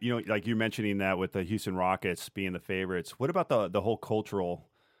want to add, like you're mentioning that with the Houston Rockets being the favorites, what about the whole cultural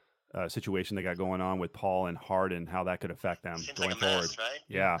situation they got going on with Paul and Harden, how that could affect them Seems going like a forward? mess, right?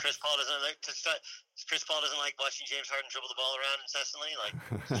 Yeah. Chris Paul doesn't like watching James Harden dribble the ball around incessantly. Like,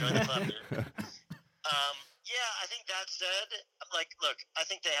 join the club, dude. I think that said, look, I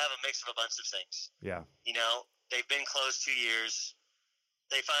think they have a mix of a bunch of things. Yeah. They've been close 2 years.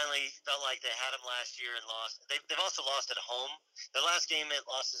 They finally felt like they had him last year and lost. They've also lost at home. The last game it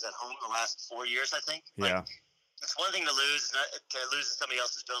lost is at home the last 4 years, I think. Yeah. It's one thing to lose in somebody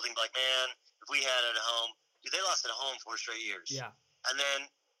else's building. Like, man, if we had it at home, dude, they lost at home 4 straight years. Yeah. And then,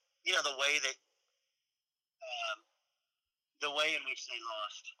 the way in which they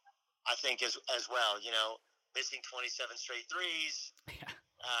lost, I think as well. Missing 27 straight threes. Yeah.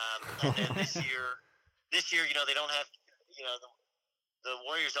 And then this year, they don't have, the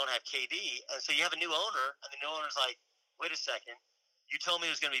Warriors don't have KD, and so you have a new owner, and the new owner's like, wait a second, you told me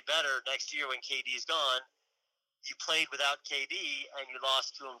it was going to be better next year when KD is gone. You played without KD, and you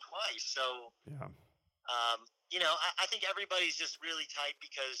lost to him twice. So, I think everybody's just really tight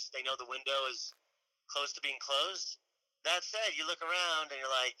because they know the window is close to being closed. That said, you look around, and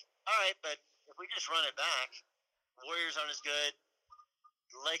you're like, all right, but if we just run it back, the Warriors aren't as good.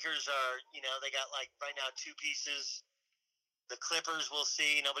 The Lakers are, they got, right now 2 pieces. The Clippers, we'll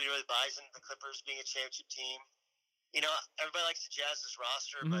see. Nobody really buys into the Clippers being a championship team. Everybody likes the Jazz's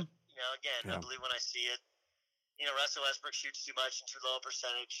roster, but, again, I believe when I see it. Russell Westbrook shoots too much and too low a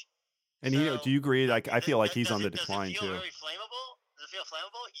percentage. And, do you agree? I feel like he's on the decline, too. Does it feel very flammable? Does it feel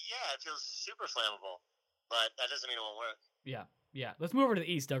flammable? Yeah, it feels super flammable. But that doesn't mean it won't work. Yeah. Let's move over to the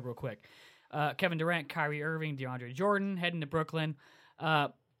East, Doug, real quick. Kevin Durant, Kyrie Irving, DeAndre Jordan heading to Brooklyn.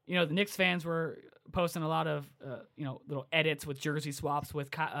 The Knicks fans were posting a lot of, little edits with jersey swaps with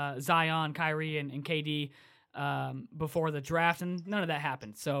Zion, Kyrie, and KD before the draft, and none of that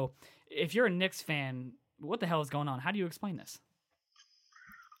happened. So if you're a Knicks fan, what the hell is going on? How do you explain this?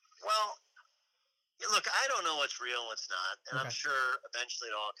 Well, look, I don't know what's real and what's not, and I'm sure eventually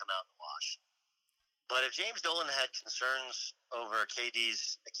it'll all come out in the wash. But if James Dolan had concerns over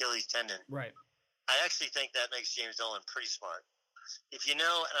KD's Achilles tendon, right, I actually think that makes James Dolan pretty smart. If you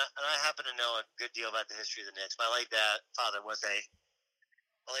know, and I happen to know a good deal about the history of the Knicks. My late father was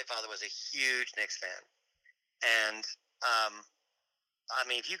a huge Knicks fan, and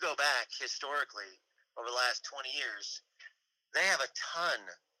if you go back historically over the last 20 years, they have a ton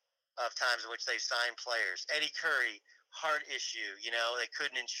of times in which they've signed players. Eddie Curry, heart issue, they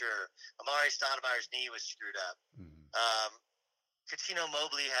couldn't insure. Amari Stoudemire's knee was screwed up. Mm-hmm. Coutinho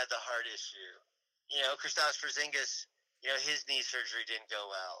Mobley had the heart issue. Kristaps Porzingis, his knee surgery didn't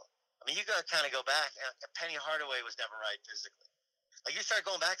go well. You got to kind of go back. Penny Hardaway was never right physically. You start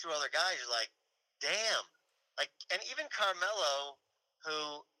going back through other guys, you're like, damn. And even Carmelo,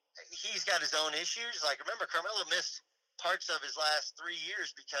 who he's got his own issues. Remember, Carmelo missed parts of his last 3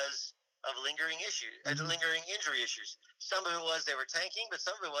 years because of lingering issues, lingering injury issues. Some of it was they were tanking, but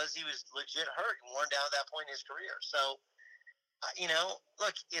some of it was he was legit hurt and worn down at that point in his career. So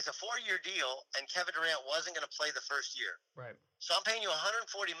look, it's a 4-year deal, and Kevin Durant wasn't going to play the first year. Right. So I'm paying you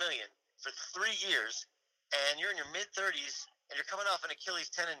 $140 million for 3 years, and you're in your mid-30s, and you're coming off an Achilles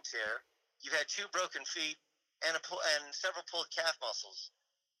tendon tear. You've had 2 broken feet and several pulled calf muscles.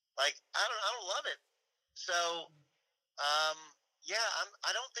 Like, I don't love it. So,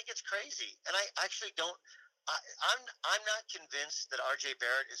 I don't think it's crazy, and I actually don't. I'm not convinced that R.J.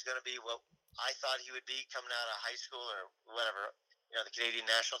 Barrett is going to be what I thought he would be coming out of high school or whatever, the Canadian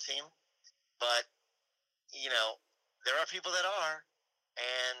national team. But, there are people that are,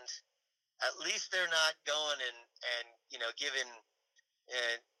 and at least they're not going and giving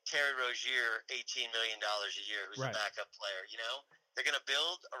Terry Rozier $18 million a year, who's right. a backup player. They're going to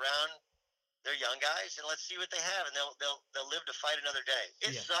build around their young guys, and let's see what they have, and they'll live to fight another day.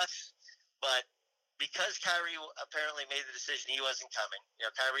 It sucks, but because Kyrie apparently made the decision he wasn't coming,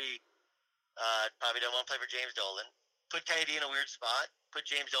 Kyrie probably don't want to play for James Dolan. Put KD in a weird spot. Put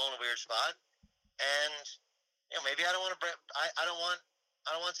James Dolan in a weird spot. And maybe I don't want to. I don't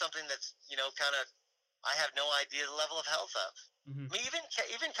want something that's kind of. I have no idea the level of health of. Mm-hmm. I mean,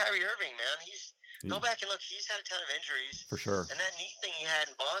 even Kyrie Irving, man. Go back and look. He's had a ton of injuries for sure. And that knee thing he had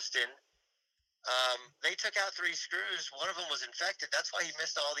in Boston. They took out 3 screws. One of them was infected. That's why he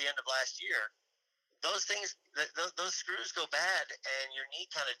missed all the end of last year. Those things, those screws go bad, and your knee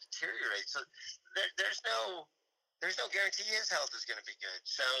kind of deteriorates. So there's no guarantee his health is going to be good.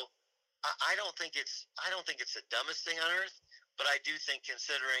 So I don't think it's the dumbest thing on earth, but I do think,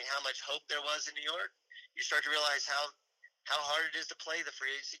 considering how much hope there was in New York, you start to realize how hard it is to play the free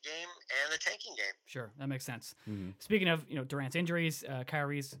agency game and the tanking game. Sure, that makes sense. Mm-hmm. Speaking of Durant's injuries,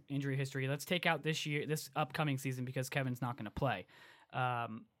 Kyrie's injury history, let's take out this upcoming season because Kevin's not going to play.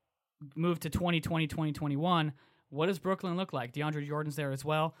 Move to 2020, 2021. What does Brooklyn look like? DeAndre Jordan's there as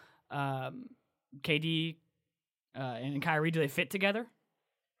well. KD and Kyrie, do they fit together?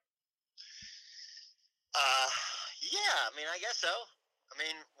 Yeah, I mean, I guess so. I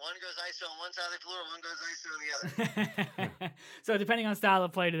mean, one goes ISO on one side of the floor, one goes ISO on the other. So depending on style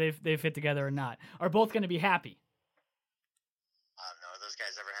of play, do they fit together or not? Are both going to be happy? I don't know. Are those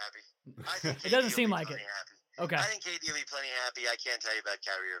guys ever happy? I think it doesn't seem like it. Happy. Okay. I think KD will be plenty happy. I can't tell you about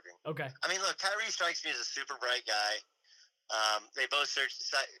Kyrie Irving. Okay. I mean, look, Kyrie strikes me as a super bright guy. They're both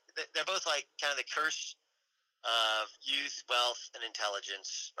like kind of the curse of youth, wealth, and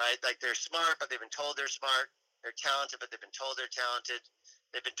intelligence, right? Like, they're smart, but they've been told they're smart. They're talented, but they've been told they're talented.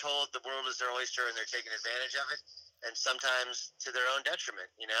 They've been told the world is their oyster, and they're taking advantage of it, and sometimes to their own detriment,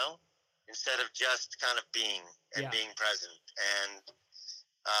 instead of just kind of being present. And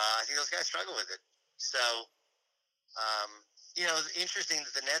I think those guys struggle with it. So, interesting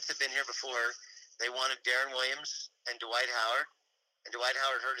that the Nets have been here before. They wanted Darren Williams and Dwight Howard, and Dwight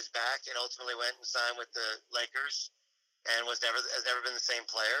Howard hurt his back and ultimately went and signed with the Lakers and has never been the same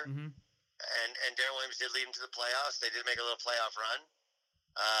player. Mm-hmm. And Darren Williams did lead them to the playoffs. They did make a little playoff run.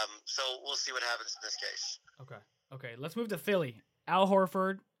 So we'll see what happens in this case. Okay. Let's move to Philly. Al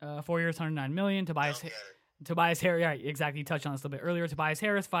Horford, 4 years, $109 million. Tobias Harris, yeah, exactly. You touched on this a little bit earlier. Tobias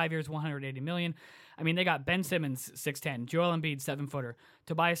Harris, 5 years, $180 million. I mean, they got Ben Simmons, 6'10", Joel Embiid, 7-footer,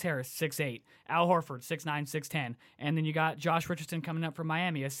 Tobias Harris, 6'8", Al Horford, 6'9", 6'10", and then you got Josh Richardson coming up from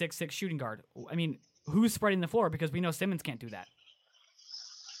Miami, a 6'6" shooting guard. I mean, who's spreading the floor? Because we know Simmons can't do that.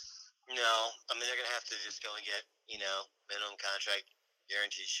 No, I mean, they're going to have to just go and get, minimum contract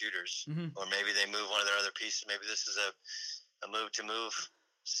guaranteed shooters. Mm-hmm. Or maybe they move one of their other pieces. Maybe this is a move to move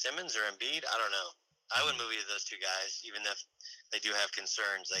Simmons or Embiid. I don't know. I wouldn't move either of those two guys, even if they do have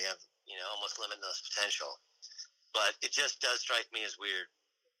concerns. They have, almost limitless potential. But it just does strike me as weird.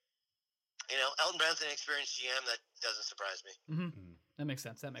 Elton Brown's an experienced GM. That doesn't surprise me. Mm-hmm. That makes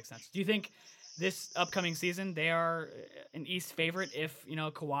sense. Do you think this upcoming season they are an East favorite if,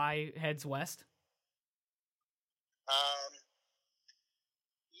 Kawhi heads west?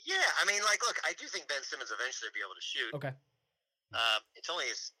 Yeah, I mean, look, I do think Ben Simmons eventually will be able to shoot. Okay. He's only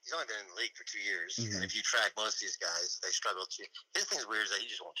been in the league for 2 years, Mm-hmm. and if you track most of these guys, they struggle to. His thing's weird is that he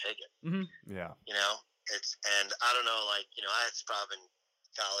just won't take it. Mm-hmm. Yeah. And I don't know, I had this problem in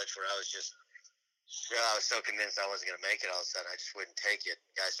college where I was so convinced I wasn't going to make it. All of a sudden, I just wouldn't take it.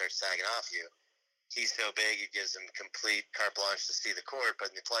 The guy starts sagging off you. He's so big, it gives him complete carte blanche to see the court,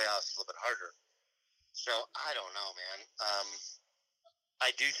 but in the playoffs, it's a little bit harder. So I don't know, man. I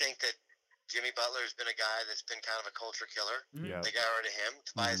do think that Jimmy Butler has been a guy that's been kind of a culture killer. Yeah. They got rid of him.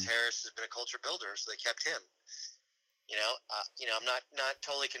 Tobias Harris has been a culture builder, so they kept him. I'm not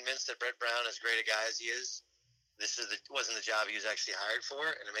totally convinced that Brett Brown, as great a guy as he is, wasn't the job he was actually hired for,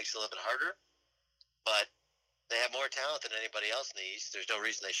 and it makes it a little bit harder. But they have more talent than anybody else in the East. There's no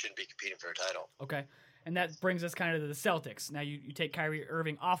reason they shouldn't be competing for a title. Okay. And that brings us kind of to the Celtics. Now you take Kyrie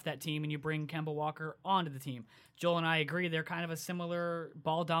Irving off that team and you bring Kemba Walker onto the team. Joel and I agree they're kind of a similar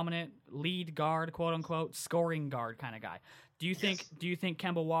ball-dominant lead guard, quote-unquote, scoring guard kind of guy. Do you think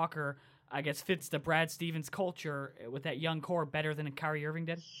Kemba Walker, I guess, fits the Brad Stevens culture with that young core better than Kyrie Irving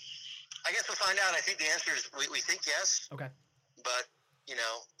did? I guess we'll find out. I think the answer is we think yes. Okay. But,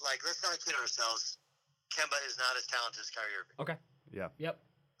 let's not kid ourselves. Kemba is not as talented as Kyrie Irving. Okay. Yeah. Yep.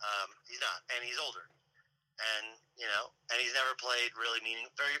 He's not, and he's older. And, and he's never played really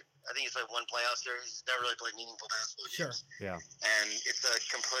I think he's played one playoff series. He's never really played meaningful basketball games. Sure. Yeah. And it's a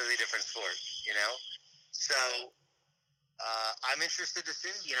completely different sport, So I'm interested to see,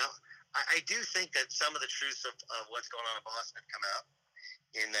 I do think that some of the truths of what's going on in Boston have come out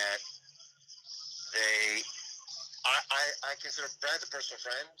in that I consider Brad's a personal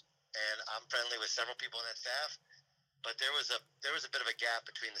friend, and I'm friendly with several people on that staff, but there was a bit of a gap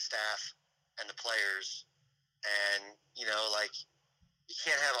between the staff and the players. And, you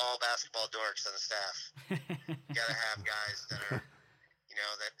can't have all basketball dorks on the staff. You got to have guys that are,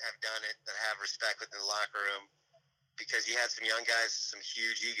 that have done it, that have respect within the locker room, because you had some young guys, some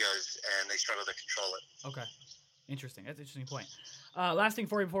huge egos, and they struggle to control it. Okay. Interesting. That's an interesting point. Last thing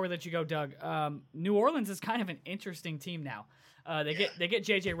for you before we let you go, Doug. New Orleans is kind of an interesting team now. They get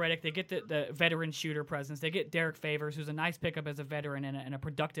JJ Redick. They get the veteran shooter presence. They get Derek Favors, who's a nice pickup as a veteran and a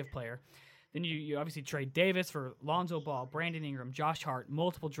productive player. Then you obviously trade Davis for Lonzo Ball, Brandon Ingram, Josh Hart,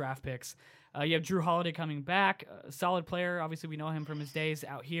 multiple draft picks. You have Drew Holiday coming back, a solid player. Obviously, we know him from his days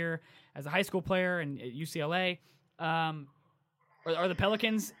out here as a high school player and at UCLA. Are the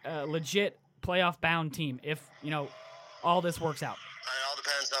Pelicans a legit playoff-bound team if, all this works out? It all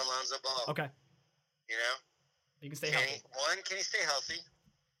depends on Lonzo Ball. Okay. You can stay healthy. One, can he stay healthy?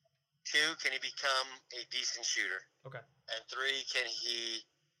 Two, can he become a decent shooter? Okay. And three,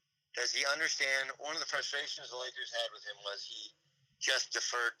 does he understand? One of the frustrations the Lakers had with him was he just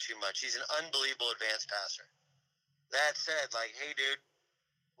deferred too much. He's an unbelievable advanced passer. That said, hey, dude,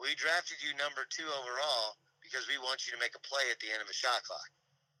 we drafted you number 2 overall because we want you to make a play at the end of a shot clock,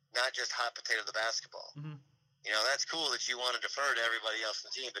 not just hot potato the basketball. Mm-hmm. That's cool that you want to defer to everybody else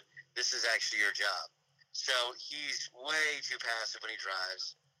in the team, but this is actually your job. So he's way too passive when he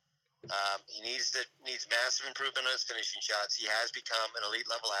drives. He needs massive improvement on his finishing shots. He has become an elite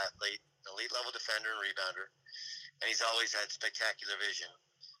level athlete, an elite level defender and rebounder, and he's always had spectacular vision.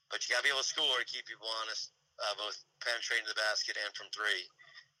 But you got to be able to score to keep people honest, both penetrating the basket and from three.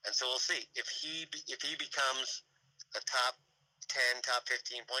 And so we'll see if he becomes a top 10, top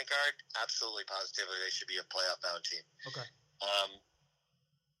 15 point guard. Absolutely, positively, they should be a playoff bound team. Okay.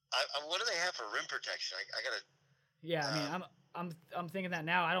 What do they have for rim protection? I gotta. Yeah, I'm thinking that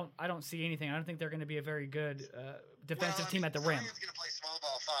now. I don't see anything. I don't think they're going to be a very good defensive team at the rim. Zion's going to play small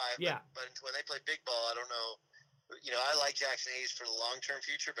ball 5. Yeah. But when they play big ball, I don't know. I like Jackson Hayes for the long-term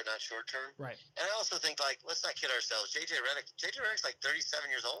future, but not short-term. Right. And I also think, let's not kid ourselves. JJ Redick's 37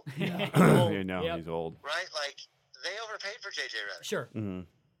 years old. Yeah. He's old. Right? They overpaid for JJ Redick. Sure. Mm-hmm.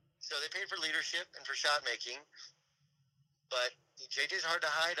 So they paid for leadership and for shot making. But JJ's hard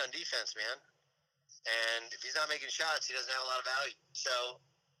to hide on defense, man. And if he's not making shots, he doesn't have a lot of value. So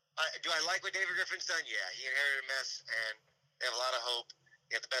do I like what David Griffin's done? Yeah. He inherited a mess, and they have a lot of hope.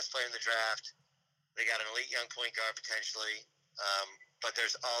 They got the best player in the draft. They got an elite young point guard potentially, but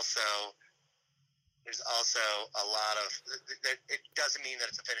there's also a lot of. It doesn't mean that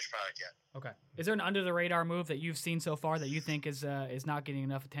it's a finished product yet. Okay. Is there an under the radar move that you've seen so far that you think is not getting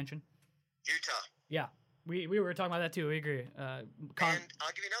enough attention? Utah. Yeah, we were talking about that too. We agree. And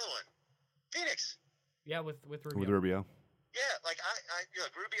I'll give you another one. Phoenix. Yeah, with Rubio. With Rubio. Yeah,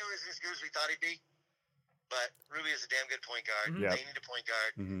 Rubio isn't as good as we thought he'd be. But Rubio's a damn good point guard. Mm-hmm. Yep. They need a point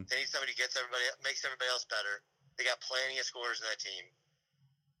guard. Mm-hmm. They need somebody who makes everybody else better. They got plenty of scorers in that team.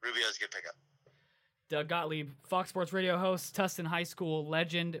 Rubio's a good pickup. Doug Gottlieb, Fox Sports Radio host, Tustin High School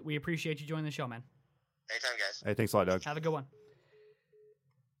legend. We appreciate you joining the show, man. Anytime, guys. Hey, thanks a lot, Doug. Have a good one.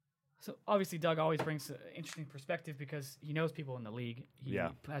 So obviously, Doug always brings an interesting perspective because he knows people in the league. He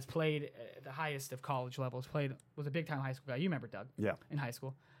has played at the highest of college levels. Was a big time high school guy. You remember Doug? Yeah. In high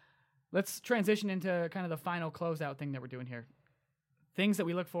school. Let's transition into kind of the final closeout thing that we're doing here. Things that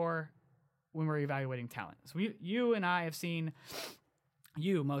we look for when we're evaluating talent. So you and I have seen.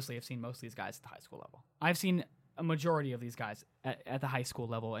 You mostly have seen most of these guys at the high school level. I've seen a majority of these guys at the high school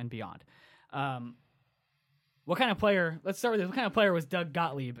level and beyond. What kind of player? Let's start with this. What kind of player was Doug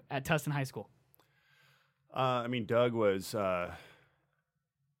Gottlieb at Tustin High School? Doug was.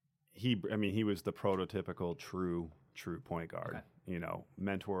 He was the prototypical true point guard. Okay.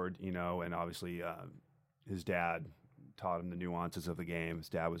 Mentored. And obviously his dad taught him the nuances of the game. His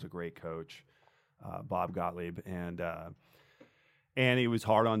dad was a great coach. Bob Gottlieb, and it was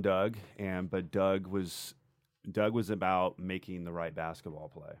hard on Doug, but Doug was about making the right basketball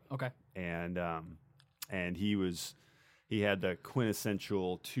play. Okay. And he had the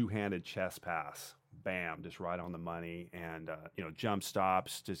quintessential two-handed chest pass, bam, just right on the money, and jump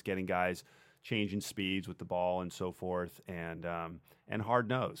stops, just getting guys changing speeds with the ball and so forth, and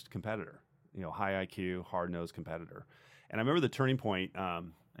hard-nosed competitor, high IQ, hard-nosed competitor. And I remember the turning point,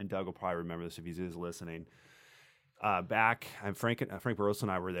 and Doug will probably remember this if he is listening. Frank Burles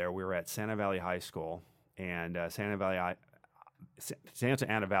and I were there. We were at Santa Valley High School, and Santa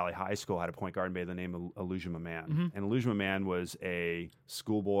Ana Valley High School had a point guard by the name of Illusion Man. Mm-hmm. And Illusion Man was a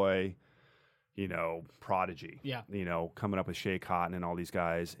schoolboy, prodigy. Yeah. Coming up with Shea Cotton and all these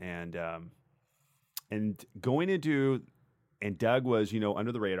guys. And going into, and Doug was,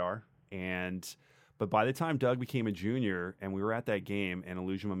 under the radar. But by the time Doug became a junior and we were at that game and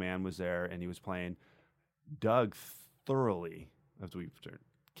Illusion Man was there and he was playing, Doug thoroughly, as we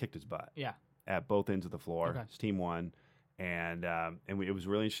kicked his butt. Yeah. At both ends of the floor. Okay. His team won. And it was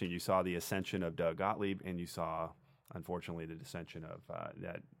really interesting. You saw the ascension of Doug Gottlieb, and you saw, unfortunately, the descension of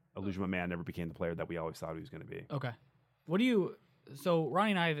that Illusion Man never became the player that we always thought he was going to be. Okay. So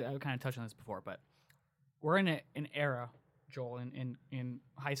Ronnie and I have kind of touched on this before, but we're in an era, Joel, in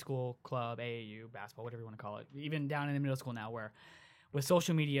high school, club, AAU, basketball, whatever you want to call it, even down in the middle school now, where with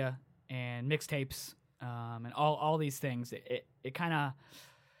social media and mixtapes and all these things, it kind of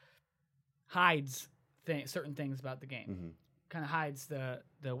hides certain things about the game. Mm-hmm. Kind of hides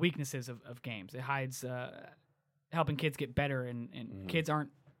the weaknesses of games. It hides helping kids get better, and mm-hmm. kids aren't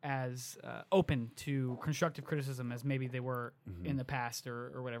as open to constructive criticism as maybe they were mm-hmm. in the past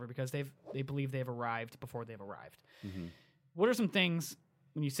or whatever, because they believe they've arrived before they've arrived. Mm-hmm. What are some things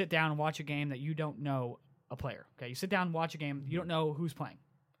when you sit down and watch a game that you don't know a player? Okay, you sit down and watch a game, you don't know who's playing.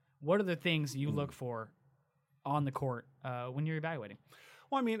 What are the things you look for on the court when you're evaluating?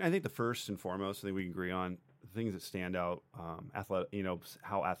 Well, I mean, I think the first and foremost, I think we can agree on the things that stand out. Athletic,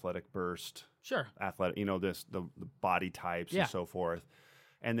 how athletic burst. Sure. Athletic, the body types and so forth.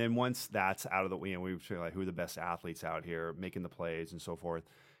 And then once that's out of the way, and we feel like who are the best athletes out here making the plays and so forth,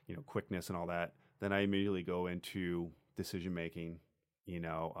 quickness and all that, then I immediately go into decision making,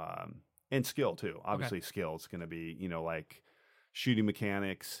 and skill too. Obviously, skill is going to be, like shooting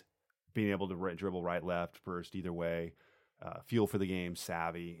mechanics, being able to dribble right, left, burst either way. Feel for the game,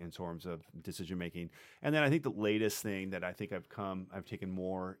 savvy in terms of decision making, and then I think the latest thing that I think I've taken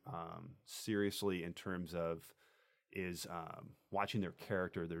more seriously in terms of is watching their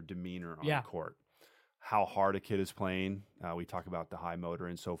character, their demeanor on the court, how hard a kid is playing. We talk about the high motor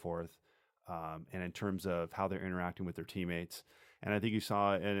and so forth, and in terms of how they're interacting with their teammates. And I think you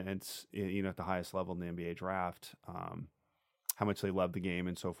saw, and it's at the highest level in the NBA draft, how much they love the game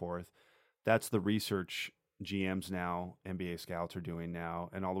and so forth. That's the research GMs now, NBA scouts are doing now,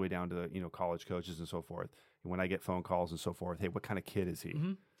 and all the way down to college coaches and so forth. And when I get phone calls and so forth, hey, what kind of kid is he?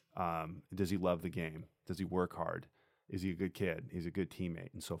 Mm-hmm. Does he love the game? Does he work hard? Is he a good kid? He's a good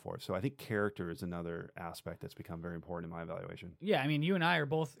teammate and so forth. So I think character is another aspect that's become very important in my evaluation. Yeah, I mean, you and I are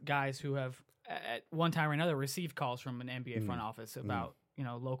both guys who have at one time or another received calls from an NBA front office about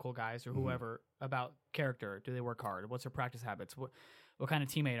local guys or whoever about character. Do they work hard? What's their practice habits? What kind of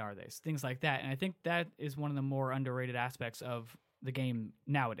teammate are they? Things like that. And I think that is one of the more underrated aspects of the game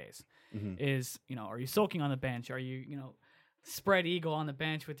nowadays is, are you sulking on the bench? Are you, spread eagle on the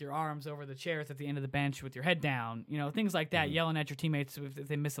bench with your arms over the chairs at the end of the bench with your head down? Things like that, yelling at your teammates if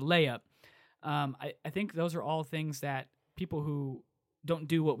they miss a layup. I think those are all things that people who don't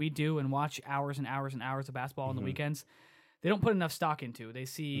do what we do and watch hours and hours and hours of basketball on the weekends, they don't put enough stock into. They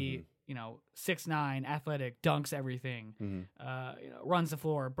see... 6'9", athletic, dunks everything, runs the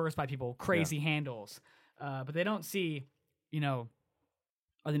floor, bursts by people, crazy handles. But they don't see, are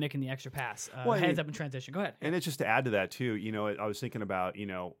they making the extra pass? Heads up in transition. Go ahead. And it's just to add to that too, I was thinking about,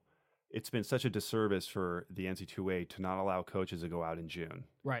 it's been such a disservice for the NC2A to not allow coaches to go out in June.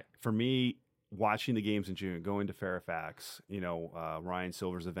 Right. For me, watching the games in June, going to Fairfax, Ryan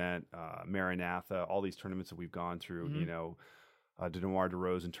Silver's event, Maranatha, all these tournaments that we've gone through, DeNoir,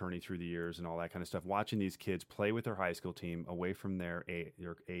 DeRozan tourney through the years and all that kind of stuff. Watching these kids play with their high school team away from their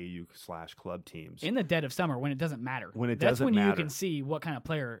AAU/club teams. In the dead of summer when it doesn't matter. That's when you can see what kind of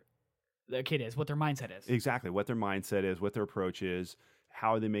player the kid is, what their mindset is. Exactly. What their mindset is, what their approach is,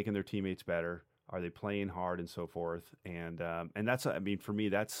 how are they making their teammates better? Are they playing hard and so forth? And that's, for me,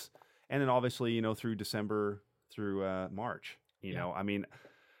 that's, and then obviously, through December through March,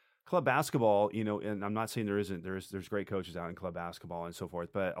 club basketball, and I'm not saying there's great coaches out in club basketball and so forth,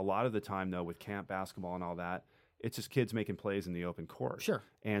 but a lot of the time though with camp basketball and all that, It's just kids making plays in the open court. Sure.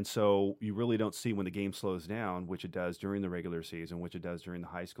 And so you really don't see when the game slows down, which it does during the regular season, which it does during the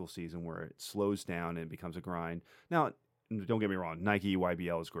high school season, where it slows down and becomes a grind. Now, don't get me wrong, Nike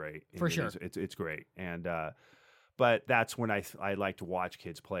YBL is great. For sure. It's great. And but that's when I like to watch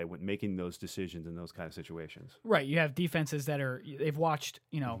kids play, when making those decisions in those kind of situations. Right. You have defenses that they've watched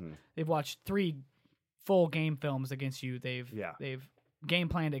 3 full game films against you. They've game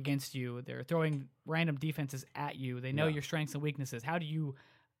planned against you. They're throwing random defenses at you. They know your strengths and weaknesses. How do you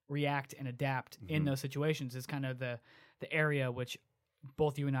react and adapt in those situations is kind of the area which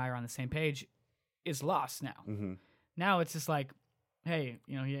both you and I are on the same page is lost now. Mm-hmm. Now it's just like, hey,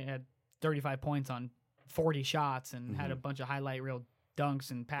 he had 35 points on 40 shots and had a bunch of highlight reel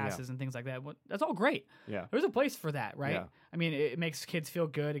dunks and passes and things like that. Well, that's all great. Yeah. There's a place for that, right? Yeah. I mean, it makes kids feel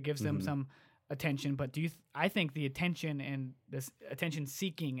good. It gives them some attention, but I think the attention and this attention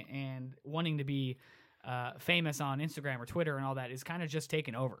seeking and wanting to be famous on Instagram or Twitter and all that is kind of just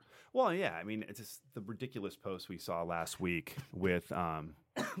taken over. Well, yeah. I mean, it's just the ridiculous post we saw last week with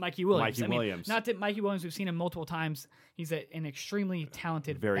Mikey Williams. Williams. Not that Mikey Williams, we've seen him multiple times. He's an extremely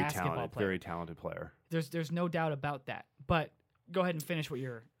talented basketball player. Very talented player. There's no doubt about that. But go ahead and finish what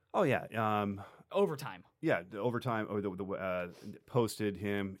you're. Oh yeah. Overtime. Yeah, the overtime. Or the posted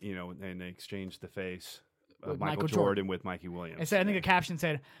him, and they exchanged the face. Michael Jordan with Mikey Williams. I think the caption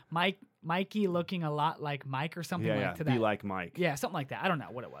said, Mikey looking a lot like Mike or something like to that. Be like Mike. Yeah, something like that. I don't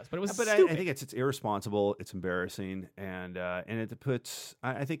know what it was, but it was But stupid. I think it's irresponsible. It's embarrassing, and it puts.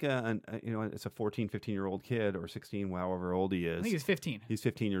 I think it's a 14, 15-year-old kid or 16, however old he is. I think he's 15. He's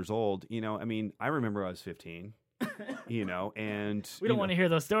 15 years old. I mean, I remember I was 15. And we don't want to hear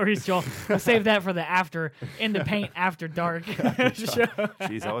those stories, Joel. We'll save that for the in the paint after dark show.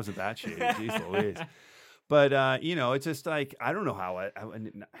 Jeez, I wasn't that shady. Jeez Louise. But, it's just like, I don't know how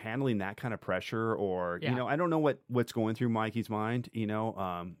handling that kind of pressure or, I don't know what's going through Mikey's mind.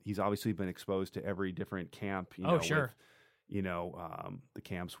 He's obviously been exposed to every different camp. Sure. With, the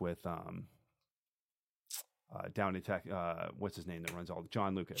camps with down in Tech, what's his name that runs all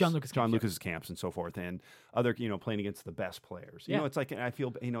John Lucas's camps and so forth. And other, playing against the best players. It's like, I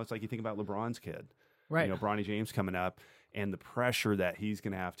feel, it's like you think about LeBron's kid. Right. Bronny James coming up and the pressure that he's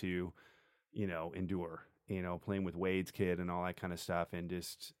going to have to, endure. Playing with Wade's kid and all that kind of stuff, and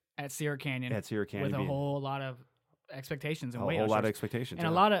just at Sierra Canyon with a whole lot of expectations and a whole lot of expectations, and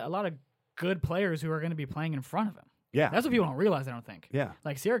a lot of good players who are going to be playing in front of him. Yeah, that's what people don't realize. I don't think. Yeah,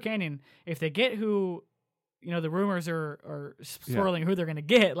 like Sierra Canyon, if they get who, the rumors are swirling who they're going to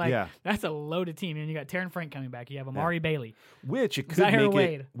get. Like that's a loaded team, and you got Taryn Frank coming back. You have Amari Bailey, which it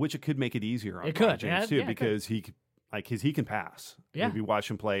could make it easier on LeBron James too, because he can pass. Yeah. If you watch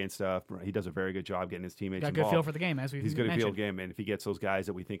him play and stuff, he does a very good job getting his teammates involved. Got a good feel for the game, as we've He's got mentioned. a feel game, and if he gets those guys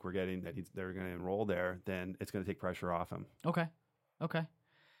that we think we're getting, they're going to enroll there, then it's going to take pressure off him. Okay. You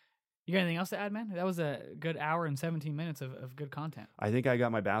got anything else to add, man? That was a good hour and 17 minutes of good content. I think I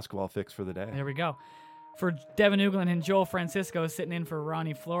got my basketball fix for the day. There we go. For Devin Ugland and Joel Francisco sitting in for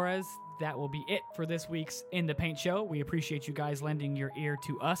Ronnie Flores, that will be it for this week's In the Paint show. We appreciate you guys lending your ear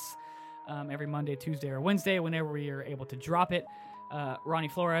to us. Every Monday, Tuesday, or Wednesday, whenever we are able to drop it. Ronnie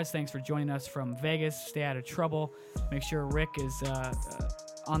Flores, thanks for joining us from Vegas. Stay out of trouble. Make sure Rick is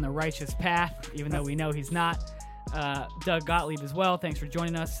on the righteous path, even though we know he's not. Doug Gottlieb as well. Thanks for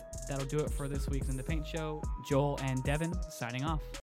joining us. That'll do it for this week's In the Paint show. Joel and Devin signing off.